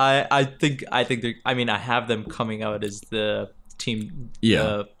 I think I have them coming out as the team.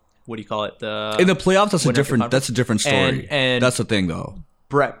 Yeah. What do you call it? In the playoffs, that's a different story. And that's the thing, though.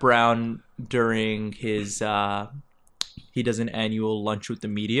 Brett Brown, during his he does an annual lunch with the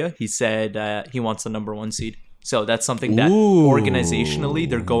media. He said he wants the number 1 seed. So that's something that organizationally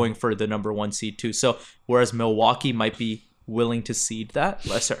they're going for the number 1 seed too. So whereas Milwaukee might be willing to seed that,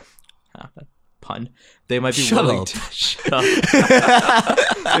 pun. They might be willing to shut up.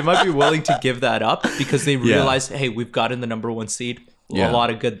 They might be willing to give that up because they realize, hey, we've gotten the number 1 seed. A lot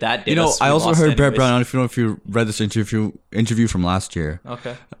of good that did. I also heard Brett Brown. I don't know if you read this interview from last year.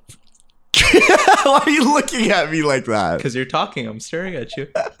 Okay. Why are you looking at me like that? Because you're talking. I'm staring at you.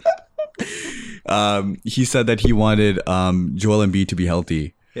 He said that he wanted Joel Embiid to be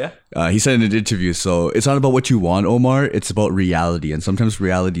healthy. Yeah. He said in an interview, so it's not about what you want, Omar. It's about reality. And sometimes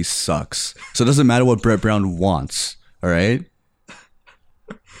reality sucks. So it doesn't matter what Brett Brown wants. All right?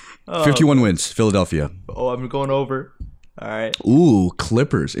 51 wins, Philadelphia. Oh, I'm going over. All right. Ooh,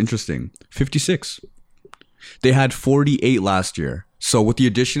 Clippers. Interesting. 56. They had 48 last year. So with the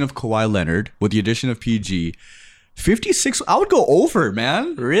addition of Kawhi Leonard, with the addition of PG, 56, I would go over,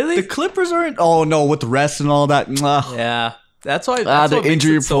 man. Really? The Clippers aren't... Oh, no, with rest and all that. Yeah. That's why... the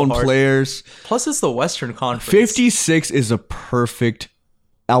injury-prone players. Plus, it's the Western Conference. 56 is a perfect...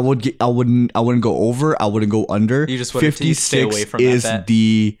 I wouldn't go over. I wouldn't go under. You just wanted to stay away from that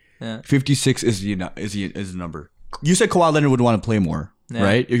bet. 56 is the number. You said Kawhi Leonard would want to play more,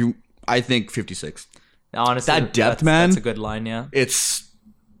 right? I think 56. Honestly, that depth, man. That's a good line, yeah. It's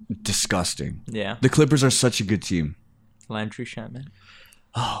disgusting. Yeah. The Clippers are such a good team. Landry Shamet.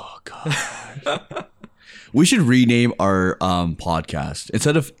 Oh, God. We should rename our podcast.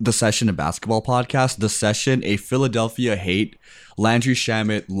 Instead of The Session, a basketball podcast, The Session, a Philadelphia hate, Landry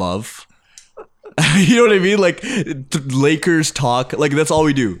Shamet love. You know what I mean? Like, Lakers talk. Like, that's all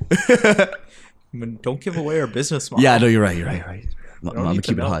we do. I mean, don't give away our business model. Yeah, no, you're right. I'm going to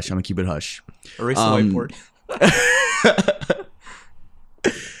keep it hush. Erase the whiteboard.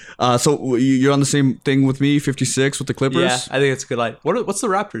 So you're on the same thing with me, 56 with the Clippers? Yeah, I think it's a good line. What's the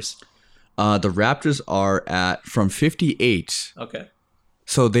Raptors? The Raptors are from 58. Okay.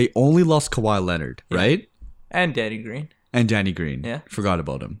 So they only lost Kawhi Leonard, right? And Danny Green. Yeah. Forgot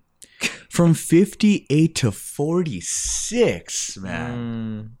about him. From 58 to 46,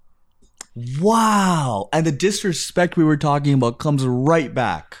 man. Wow. And the disrespect we were talking about comes right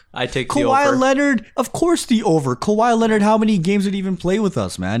back. I take the over. Kawhi Leonard, of course the over. Kawhi Leonard, how many games did he even play with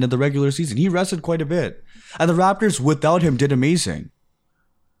us, man, in the regular season? He rested quite a bit. And the Raptors, without him, did amazing.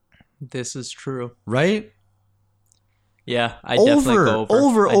 This is true. Right? Yeah, I definitely go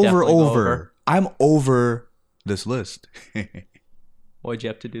over. Over. I'm over this list. Why'd you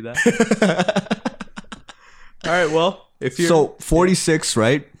have to do that? All right, well, if you're... So, 46,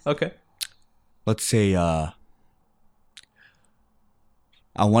 right? Okay. Let's say, I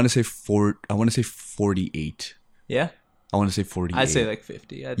want to say 48. Yeah? I want to say 48. I'd say like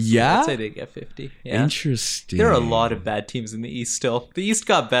 50. I'd say they get 50. Yeah. Interesting. There are a lot of bad teams in the East still. The East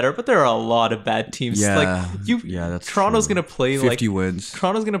got better, but there are a lot of bad teams. Yeah. That's Toronto's going to play 50 wins.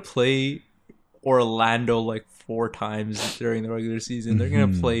 Toronto's going to play Orlando like 4 times during the regular season. They're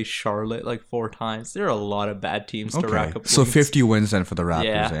going to play Charlotte like 4 times. There are a lot of bad teams to rack up wins. So 50 wins then for the Raptors,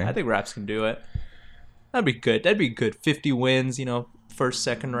 Yeah, I think Raps can do it. That'd be good. 50 wins, first,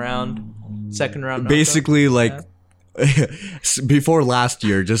 second round. Basically, before last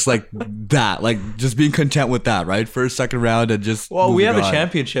year, just like that, like just being content with that, right? First, second round, and just. Well, we have a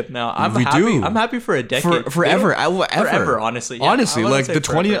championship now. I'm happy for a decade. Forever. Forever, honestly. Yeah, honestly, like the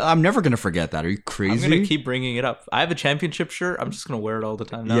 20. I'm never gonna forget that. Are you crazy? I'm gonna keep bringing it up. I have a championship shirt. I'm just gonna wear it all the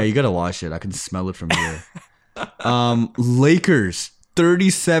time now. Yeah, you gotta wash it. I can smell it from here. Lakers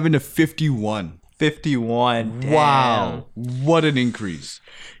 37 to 51. 51. Damn. Wow, what an increase!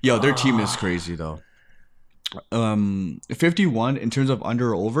 Yo, their team is crazy though. 51 in terms of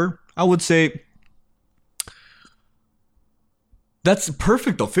under or over, I would say that's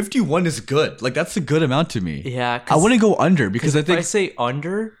perfect though. 51 is good. Like that's a good amount to me. Yeah, I wouldn't go under because I think if I say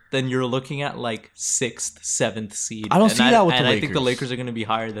under, then you're looking at like 6th, 7th seed. I don't see that with the Lakers. I think the Lakers are going to be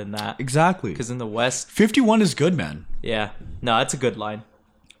higher than that. Exactly. Because in the West, 51 is good, man. Yeah, no, that's a good line.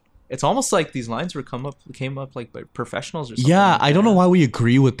 It's almost like these lines came up like by professionals or something. Yeah, I don't know why we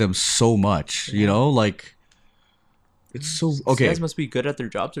agree with them so much. You know, like. It's so okay. These guys must be good at their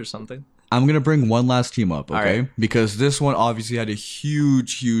jobs or something. I'm gonna bring one last team up, okay? Right. Because this one obviously had a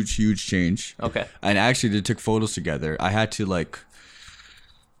huge change. Okay. And actually, they took photos together. I had to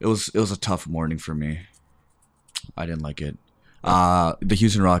it was a tough morning for me. I didn't like it. The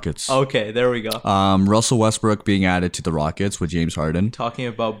Houston Rockets. Okay, there we go. Russell Westbrook being added to the Rockets with James Harden. Talking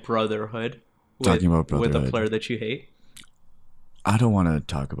about brotherhood. With a player that you hate. I don't want to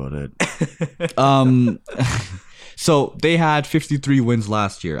talk about it. So they had 53 wins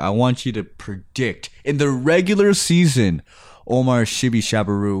last year. I want you to predict in the regular season, Omar Shibi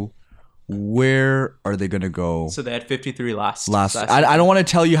Shabaru, where are they gonna go? So they had 53 last. I don't want to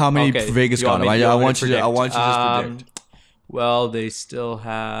tell you how many Vegas got them. I want you to just predict. Well, they still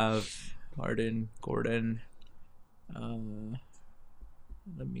have Harden, Gordon.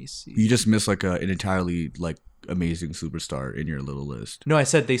 Let me see. You just missed an entirely amazing superstar in your little list. No, I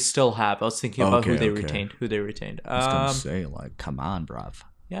said they still have. I was thinking about who they retained. I was gonna say come on, bruv.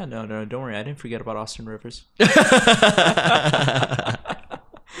 Yeah, no, don't worry. I didn't forget about Austin Rivers.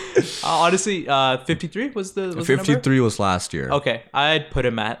 Honestly, 53 was the 53 was last year. Okay, I'd put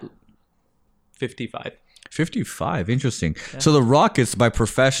him at 55. 55, interesting. Yeah. So the Rockets, by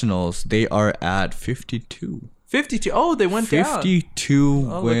professionals, they are at 52. 52. Oh, they went 52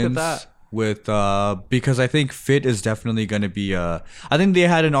 down. wins. Look at that. With because I think fit is definitely going to be I think they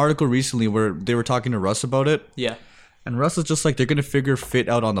had an article recently where they were talking to Russ about it. Yeah. And Russ is just like, they're going to figure fit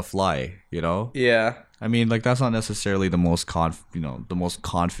out on the fly, you know? Yeah. I mean, like, that's not necessarily the most the most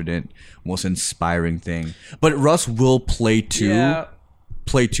confident, most inspiring thing. But Russ will play to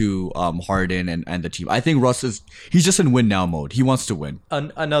Harden and the team. I think he's just in win now mode. He wants to win.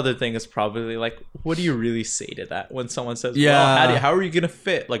 Another thing is probably like, what do you really say to that when someone says, yeah, well, how are you going to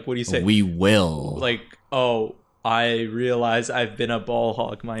fit? Like, what do you say? We will. Like, oh, I realize I've been a ball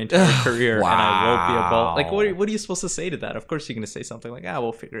hog my entire career. Wow. And I won't be a ball. Like, what are you supposed to say to that? Of course you're going to say something like,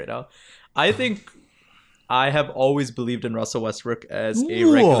 we'll figure it out. I think I have always believed in Russell Westbrook as a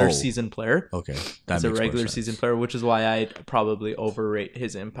regular season player. Okay. As a regular season player, which is why I'd probably overrate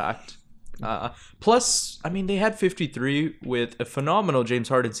his impact. Plus, I mean, they had 53 with a phenomenal James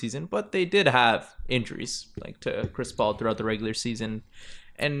Harden season, but they did have injuries like to Chris Paul throughout the regular season.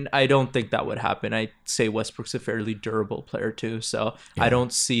 And I don't think that would happen. I'd say Westbrook's a fairly durable player too. So yeah. I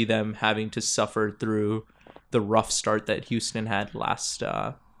don't see them having to suffer through the rough start that Houston had last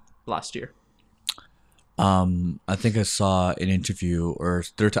year. I think I saw an interview, or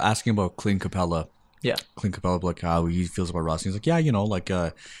they're asking about Clint Capella. Yeah, Clint Capella, like how he feels about Russ. He's like, yeah, you know, like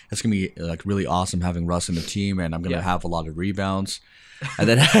it's gonna be like really awesome having Russ in the team, and I'm gonna have a lot of rebounds. And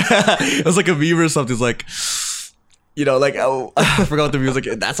then it was like a meme or something. It's like, you know, like I forgot what the meme was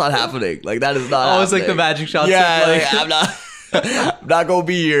like. That's not happening. Like that is not. Oh, it's like the magic shots. Yeah, like, I'm not. I'm not gonna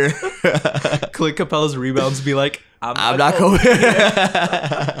be here. Clint Capella's rebounds be like, I'm not going.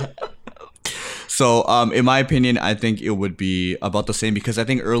 So, in my opinion, I think it would be about the same because I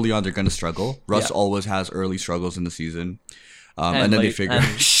think early on they're going to struggle. Russ always has early struggles in the season. And then they figure,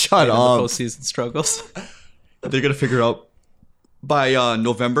 shut up. The postseason struggles. They're going to figure out by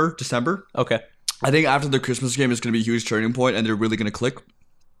November, December. Okay. I think after the Christmas game, it's going to be a huge turning point and they're really going to click.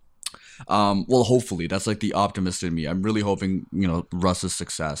 Well, hopefully. That's like the optimist in me. I'm really hoping, you know, Russ's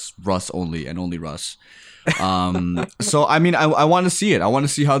success. Russ only and only Russ. So I mean, I want to see it. I want to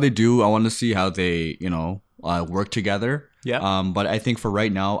see how they do. I want to see how they, you know, work together. Yeah. But I think for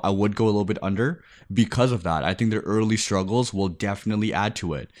right now, I would go a little bit under because of that. I think their early struggles will definitely add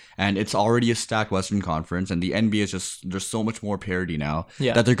to it. And it's already a stacked Western Conference, and the NBA is just, there's so much more parity now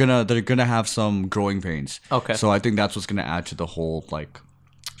that they're gonna have some growing pains. Okay. So I think that's what's gonna add to the whole like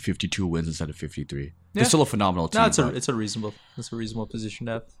 52 wins instead of 53. Yeah. They're still a phenomenal team. No, it's a reasonable position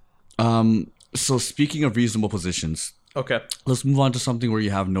to have. So speaking of reasonable positions, okay, let's move on to something where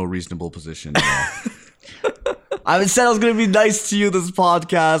you have no reasonable position. I said I was gonna be nice to you this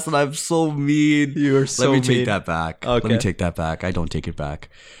podcast, and I'm so mean. You are so mean. Let me take that back. Okay. Let me take that back. I don't take it back.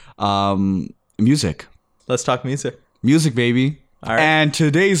 Music. Let's talk music. Music, baby. All right. And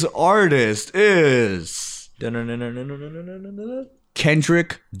today's artist is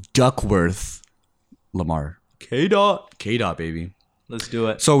Kendrick Duckworth Lamar. K-Dot, baby. Let's do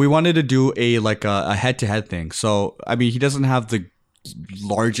it. So we wanted to do a head-to-head thing. So, I mean, he doesn't have the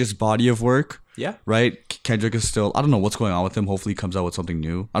largest body of work. Yeah. Right? Kendrick is still, I don't know what's going on with him. Hopefully he comes out with something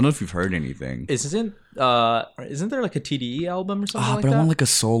new. I don't know if you've heard anything. Isn't there like a TDE album or something like that? But I want like a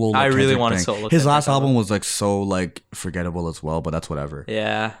solo. Like, I really Kendrick want thing. a solo. His last album was like so like forgettable as well, but that's whatever.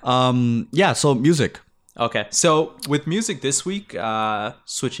 Yeah. Yeah, so music. Okay, so with music this week,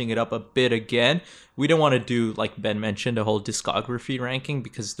 switching it up a bit again, we don't want to do, like Ben mentioned, a whole discography ranking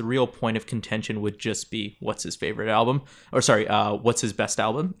because the real point of contention would just be what's his favorite album, what's his best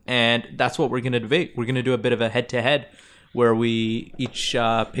album, and that's what we're going to debate. We're going to do a bit of a head-to-head where we each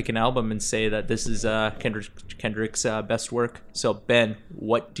pick an album and say that this is Kendrick's best work. So Ben,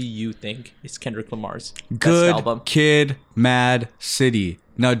 what do you think is Kendrick Lamar's best album? Good Kid, Mad City.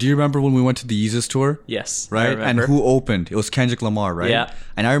 Now, do you remember when we went to the Yeezus tour? Yes. Right? And who opened? It was Kendrick Lamar, right? Yeah.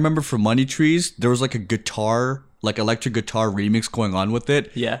 And I remember for Money Trees, there was like a guitar, like electric guitar remix going on with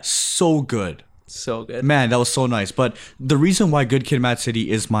it. Yeah. So good. So good. Man, that was so nice. But the reason why Good Kid, Mad City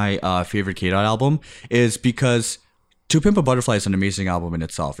is my favorite K-Dot album is because To Pimp a Butterfly is an amazing album in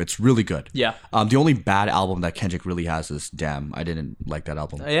itself. It's really good. Yeah. The only bad album that Kendrick really has is Damn. I didn't like that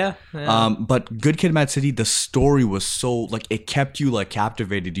album. Yeah. But Good Kid, Mad City, the story was so like it kept you like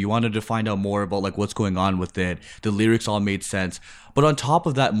captivated. You wanted to find out more about like what's going on with it. The lyrics all made sense. But on top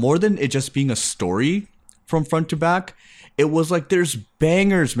of that, more than it just being a story, from front to back, it was like there's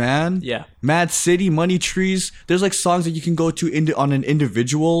bangers, man. Yeah. Mad City, Money Trees. There's like songs that you can go to on an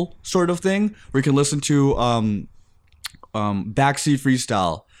individual sort of thing where you can listen to Backseat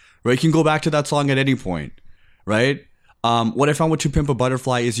Freestyle, right? You can go back to that song at any point, right? What I found with To Pimp a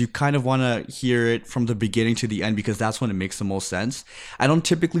Butterfly is you kind of want to hear it from the beginning to the end because that's when it makes the most sense. I don't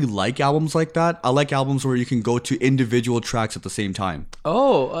typically like albums like that. I like albums where you can go to individual tracks at the same time.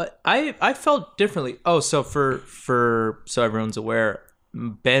 Oh, I felt differently. Oh, so so everyone's aware,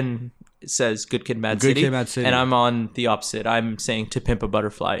 Ben says Good Kid, Mad City. And I'm on the opposite. I'm saying To Pimp a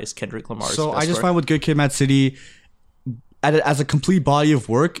Butterfly is Kendrick Lamar's So best I just work. find with Good Kid, Mad City, as a complete body of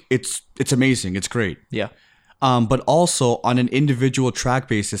work, it's amazing. It's great. Yeah. But also on an individual track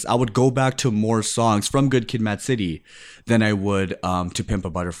basis, I would go back to more songs from Good Kid, Mad City than I would To Pimp a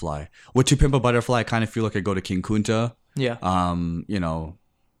Butterfly. With To Pimp a Butterfly, I kind of feel like I go to King Kunta. Yeah.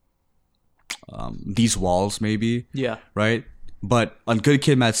 These Walls maybe. Yeah. Right? But on Good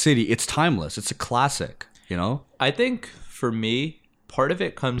Kid, Mad City, it's timeless. It's a classic, you know? I think for me, part of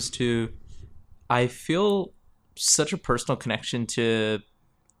it comes to, I feel such a personal connection to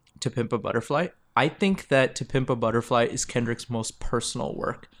Pimp a Butterfly. I think that To Pimp a Butterfly is Kendrick's most personal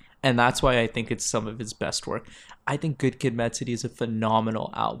work, and that's why I think it's some of his best work. I think Good Kid, Mad City is a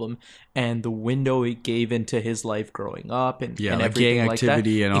phenomenal album, and the window it gave into his life growing up and everything gang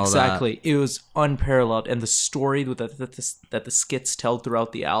activity like that. And all exactly. that. It was unparalleled, and the story that the skits tell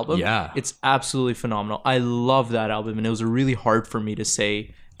throughout the album, it's absolutely phenomenal. I love that album, and it was really hard for me to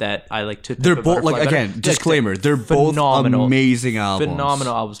say that I like to. They're both like, again, disclaimer. They're both amazing albums.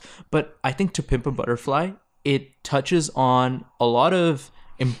 Phenomenal albums. But I think To Pimp a Butterfly, it touches on a lot of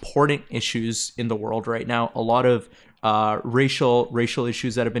important issues in the world right now. A lot of racial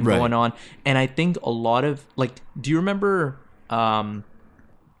issues that have been going on, and I think a lot of do you remember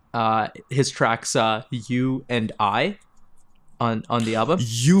his tracks "You and I" on the album?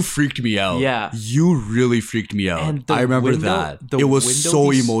 You freaked me out. Yeah. You really freaked me out. And I remember that. It was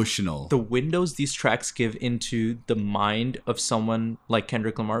so emotional. The windows these tracks give into the mind of someone like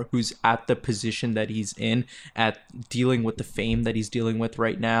Kendrick Lamar, who's at the position that he's in, at dealing with the fame that he's dealing with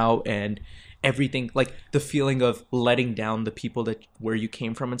right now, and everything, like the feeling of letting down the people that where you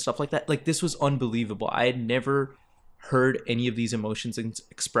came from and stuff like that. Like, this was unbelievable. I had never heard any of these emotions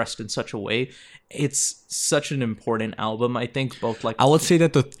expressed in such a way. It's such an important album. I think both I would say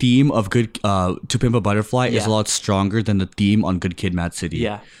that the theme of To Pimp a Butterfly is a lot stronger than the theme on Good Kid, Mad City.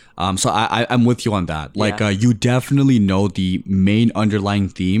 Yeah. So I'm with you on that. You definitely know the main underlying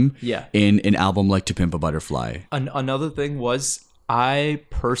theme in an album like To Pimp a Butterfly. Another thing was, I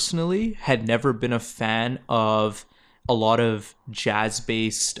personally had never been a fan of a lot of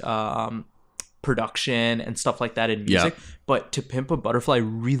jazz-based production and stuff like that in music, but To Pimp a Butterfly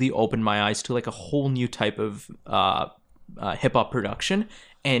really opened my eyes to a whole new type of hip-hop production,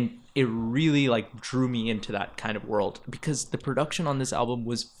 and it really drew me into that kind of world because the production on this album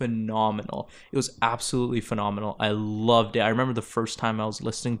was phenomenal. It was absolutely phenomenal. I loved it. I remember the first time I was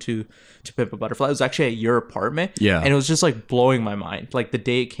listening to Pimp a Butterfly, it was actually at your apartment, and it was just blowing my mind. The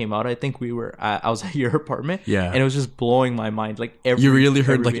day it came out, I think I was at your apartment, and it was just blowing my mind. You really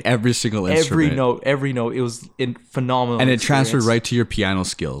heard every single instrument, every note. It was phenomenal, and it transferred right to your piano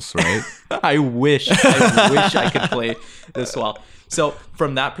skills, right? I wish I could play this well. So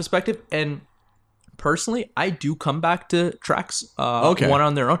from that perspective, and personally, I do come back to tracks one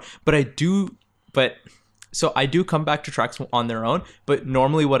on their own, but I do come back to tracks on their own, but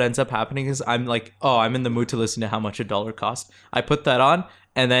normally what ends up happening is I'm I'm in the mood to listen to How Much a Dollar Costs. I put that on,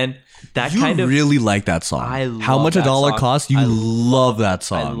 and then you really like that song. I love How Much a Dollar Costs? You love that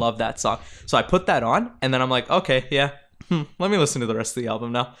song. I love that song. So I put that on, and then I'm like, okay, yeah. Let me listen to the rest of the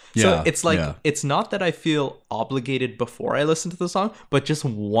album now. So it's it's not that I feel obligated before I listen to the song, but just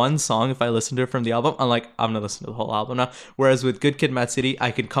one song, if I listen to it from the album, I'm like, I'm going to listen to the whole album now. Whereas with Good Kid, Mad City,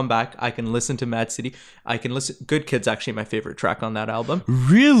 I can come back, I can listen to Mad City, I can listen. Good Kid's actually my favorite track on that album.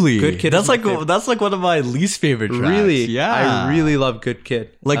 Really? Good Kid. That's one of my least favorite tracks. Really? Yeah. I really love Good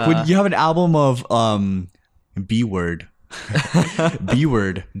Kid. When you have an album of B-Word.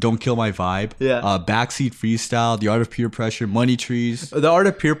 B-Word, Don't Kill My Vibe. Backseat Freestyle, The Art of Peer Pressure, Money Trees. The Art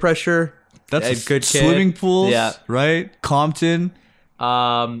of Peer Pressure. That's Good Kid. Swimming Pools. Right? Compton.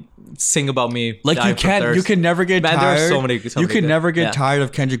 Sing About Me. You can never get tired. There are so many you can never get tired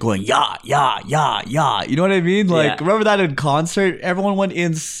of Kendrick going yeah. You know what I mean? Remember that in concert? Everyone went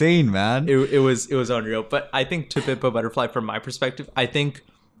insane, man. It was unreal. But I think To Pimp a Butterfly, from my perspective, I think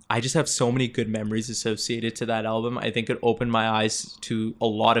I just have so many good memories associated to that album. I think it opened my eyes to a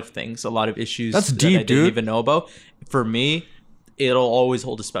lot of things, a lot of issues that I didn't even know about. For me, it'll always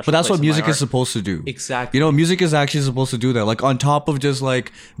hold a special But that's place what in my music heart. is supposed to do. Exactly. You know, music is actually supposed to do that. Like on top of just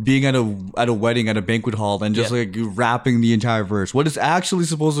like being at a wedding, at a banquet hall, and just like rapping the entire verse. What it's actually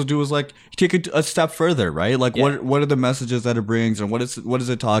supposed to do is like take it a step further, right? Like what are the messages that it brings, and what is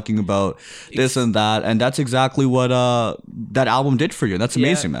it talking about, this and that, and that's exactly what that album did for you. That's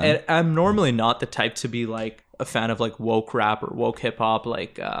amazing, man. And I'm normally not the type to be like a fan of like woke rap or woke hip hop,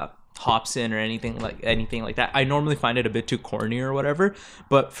 like Hobson or anything like that. I normally find it a bit too corny or whatever.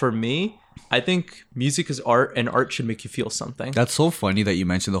 But for me, I think music is art, and art should make you feel something. That's so funny that you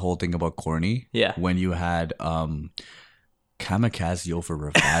mentioned the whole thing about corny. Yeah. When you had Kamikaze for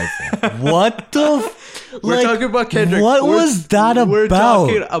Revival. What the? We're talking about Kendrick. What was that about? We're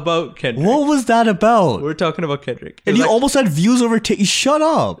talking about Kendrick. What was that about? We're talking about Kendrick. And you almost had views over. Shut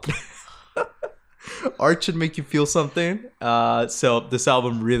up. Art should make you feel something. So this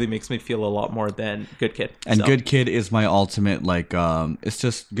album really makes me feel a lot more than Good Kid. And Good Kid is my ultimate, like, it's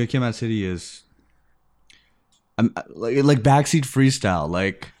just, Good Kid, Mad City is, like backseat freestyle.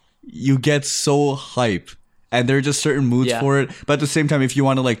 Like, you get so hype, and there are just certain moods for it. But at the same time, if you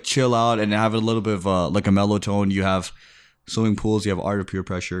want to like chill out and have a little bit of like a mellow tone, you have Swimming Pools, you have Art of Pure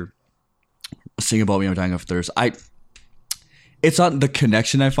Pressure, Sing About Me, I'm Dying of Thirst. It's not the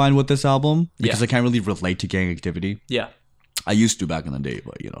connection I find with this album, because I can't really relate to gang activity. Yeah. I used to back in the day,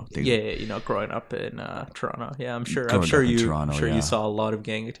 but you know. You know, growing up in Toronto. Yeah, I'm sure you saw a lot of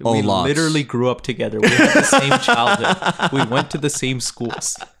gang activity. We lots. Literally grew up together. We had the same childhood. We went to the same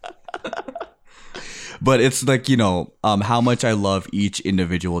schools. But it's like, you know, how much I love each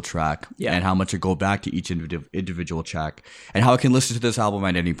individual track, and how much I go back to each individual track, and how I can listen to this album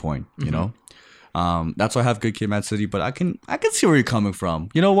at any point, you know? That's why I have Good Kid, Mad City, but I can see where you're coming from.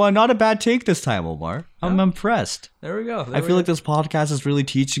 You know what? Not a bad take this time, Omar. I'm impressed. There we go. I feel like this podcast is really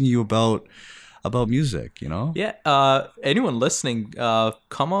teaching you about music, you know? Yeah. Anyone listening,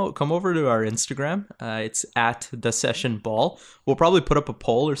 come over to our Instagram. It's at The Session Ball. We'll probably put up a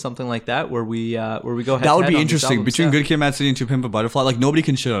poll or something like that where we go head. That would be interesting. Between Good Kid, Mad City and To Pimp a Butterfly, like nobody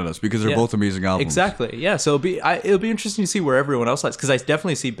can shit on us because they're both amazing albums. Exactly. Yeah. So it'll be interesting to see where everyone else lies, because I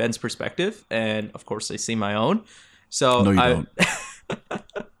definitely see Ben's perspective, and of course I see my own. So no, you don't.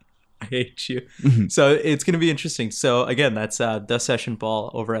 I hate you. So it's going to be interesting. So again, that's The Session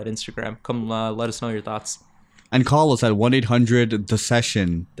Ball over at Instagram. Come let us know your thoughts. And call us at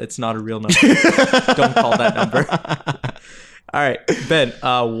 1-800-THE-SESSION. That's not a real number. Don't call that number. All right, Ben,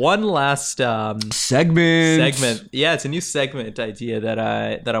 one last segment. Yeah, it's a new segment idea that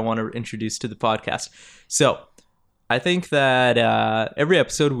I want to introduce to the podcast. So I think that every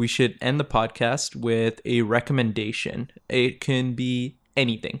episode we should end the podcast with a recommendation. It can be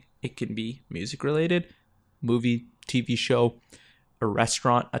anything. It can be music related, movie, TV show, a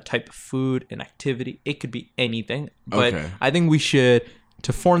restaurant, a type of food, an activity. It could be anything. But I think we should,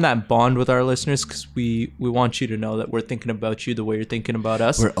 to form that bond with our listeners, because we want you to know that we're thinking about you the way you're thinking about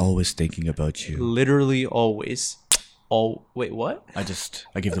us. We're always thinking about you. Literally always. Wait, what? I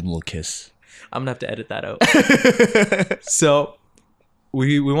give them a little kiss. I'm going to have to edit that out. So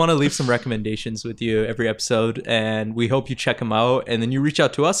we want to leave some recommendations with you every episode, and we hope you check them out, and then you reach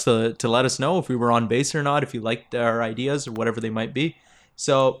out to us to let us know if we were on base or not, if you liked our ideas or whatever they might be.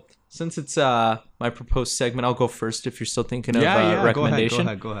 So since it's my proposed segment, I'll go first if you're still thinking of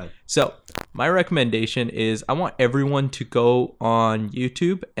recommendation. Go ahead. So my recommendation is I want everyone to go on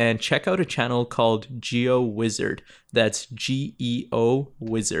YouTube and check out a channel called Geo Wizard. That's GEO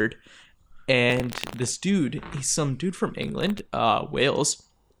Wizard. And this dude, he's some dude from England, Wales,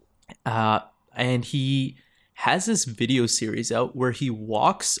 and he has this video series out where he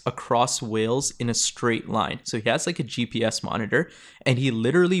walks across Wales in a straight line. So he has like a GPS monitor, and he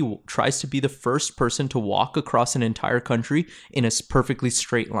literally tries to be the first person to walk across an entire country in a perfectly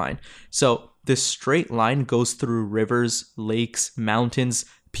straight line. So this straight line goes through rivers, lakes, mountains,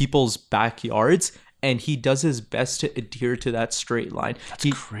 people's backyards, and he does his best to adhere to that straight line. That's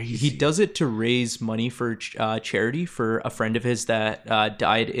crazy. He does it to raise money for charity for a friend of his that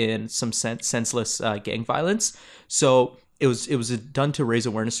died in some senseless gang violence. So it was done to raise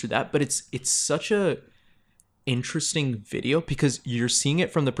awareness through that. But it's such a interesting video because you're seeing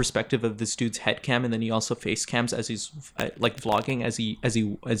it from the perspective of this dude's head cam, and then he also face cams as he's like vlogging as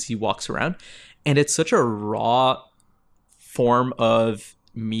he walks around, and it's such a raw form of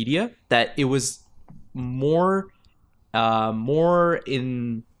media that it was more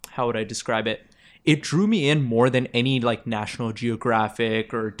in, how would I describe it? it drew me in more than any like National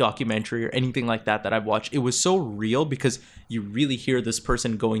Geographic or documentary or anything like that I've watched. It was so real because you really hear this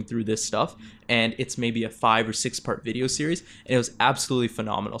person going through this stuff, and it's maybe a 5 or 6 part video series, and it was absolutely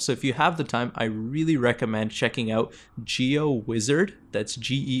phenomenal. So if you have the time, I really recommend checking out Geo Wizard. That's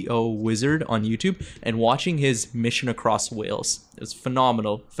GEO Wizard on YouTube, and watching his Mission Across Wales. It's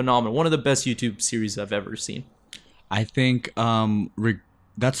phenomenal. One of the best YouTube series I've ever seen. I think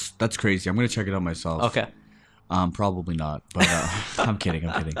that's crazy. I'm gonna check it out myself. Okay. Probably not, but I'm kidding.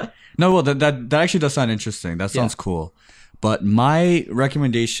 No, well, that actually does sound interesting. That sounds cool. But my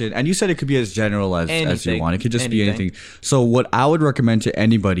recommendation, and you said it could be as general as you want. It could just be anything. So what I would recommend to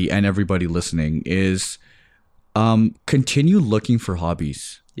anybody and everybody listening is continue looking for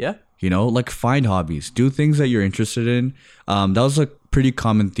hobbies. Yeah. You know, like find hobbies. Do things that you're interested in. That was a pretty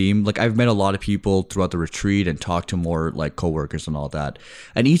common theme. Like I've met a lot of people throughout the retreat and talked to more like coworkers and all that.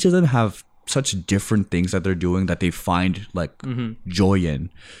 And each of them have such different things that they're doing that they find like joy in.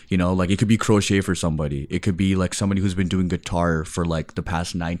 You know, like it could be crochet for somebody. It could be like somebody who's been doing guitar for like the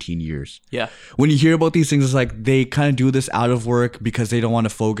past 19 years. Yeah. When you hear about these things, it's like they kind of do this out of work because they don't want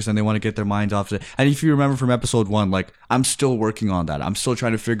to focus and they want to get their minds off it. And if you remember from episode 1, like I'm still working on that. I'm still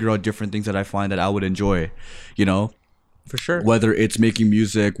trying to figure out different things that I find that I would enjoy, you know? For sure. Whether it's making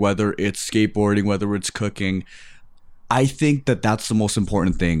music, whether it's skateboarding, whether it's cooking. I think that that's the most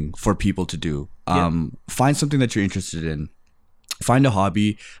important thing for people to do. Find something that you're interested in. Find a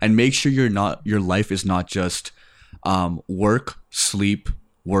hobby and make sure your life is not just work, sleep,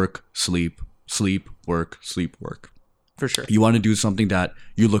 work, sleep, sleep, work, sleep, work. For sure. You want to do something that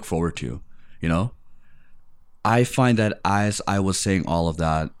you look forward to, you know? I find that as I was saying all of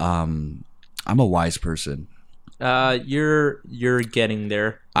that, I'm a wise person. You're getting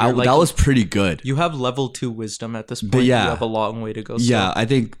there. That was pretty good. You have level 2 wisdom at this point. But yeah, you have a long way to go. Yeah, I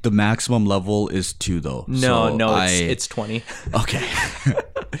think the maximum level is 2 though. It's 20. Okay.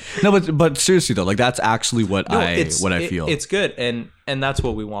 No, but seriously though, like that's actually what I feel. It's good, and that's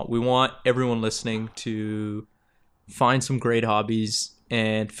what we want. We want everyone listening to find some great hobbies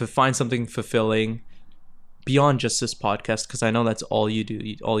and find something fulfilling beyond just this podcast, because I know that's all you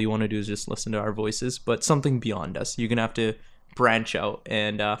do. All you want to do is just listen to our voices, but something beyond us. You're gonna have to branch out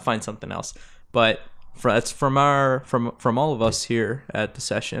and find something else. But that's from all of us here at the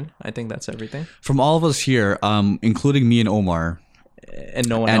session. I think that's everything. From all of us here, including me and Omar, and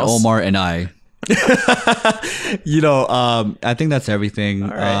no one else. And Omar and I. You know, I think that's everything. All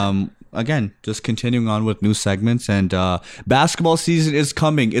right. Again, just continuing on with new segments, and basketball season is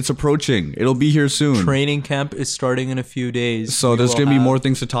coming. It's approaching. It'll be here soon. Training camp is starting in a few days. So there's going to be more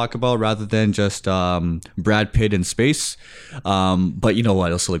things to talk about rather than just Brad Pitt in space. But you know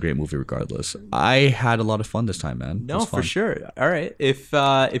what? It's still a great movie regardless. I had a lot of fun this time, man. No, for sure. All right. If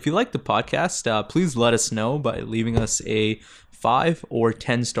you like the podcast, please let us know by leaving us a 5 or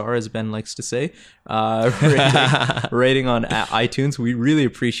 10 star, as Ben likes to say, rating on iTunes. We really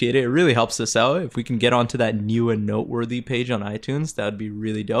appreciate it. It really helps us out. If we can get onto that new and noteworthy page on iTunes, that would be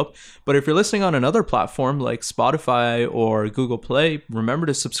really dope. But if you're listening on another platform like Spotify or Google Play, remember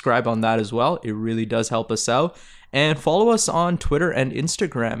to subscribe on that as well. It really does help us out. And follow us on Twitter and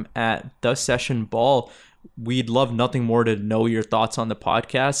Instagram at The Session Ball. We'd love nothing more to know your thoughts on the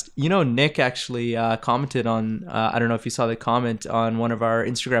podcast. You know, Nick actually commented on, I don't know if you saw the comment on one of our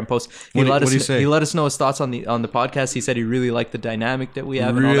Instagram posts. He let us know his thoughts on the podcast. He said he really liked the dynamic that we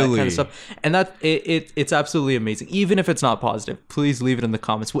have and all that kind of stuff. And that it's absolutely amazing. Even if it's not positive, please leave it in the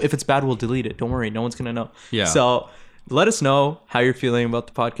comments. If it's bad, we'll delete it. Don't worry. No one's going to know. Yeah. So let us know how you're feeling about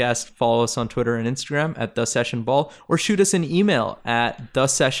the podcast. Follow us on Twitter and Instagram at The Session Ball, or shoot us an email at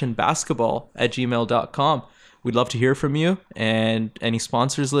thesessionbasketball@gmail.com. We'd love to hear from you and any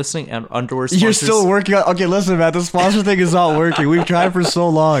sponsors listening and underwear sponsors. You're still working on... Okay, listen, man. The sponsor thing is not working. We've tried for so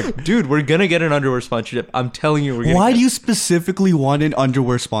long. Dude, we're going to get an underwear sponsorship. I'm telling you, we're going to. Why do you specifically want an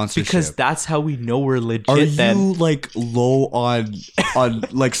underwear sponsorship? Because that's how we know we're legit. Are you like low on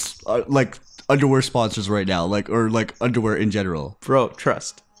like underwear sponsors right now, or underwear in general? Bro,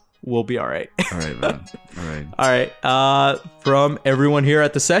 trust, we'll be all right. All right, man. All right. From everyone here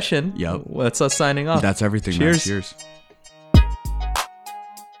at the session, yep, that's us signing off. That's everything. Cheers. Man. Cheers.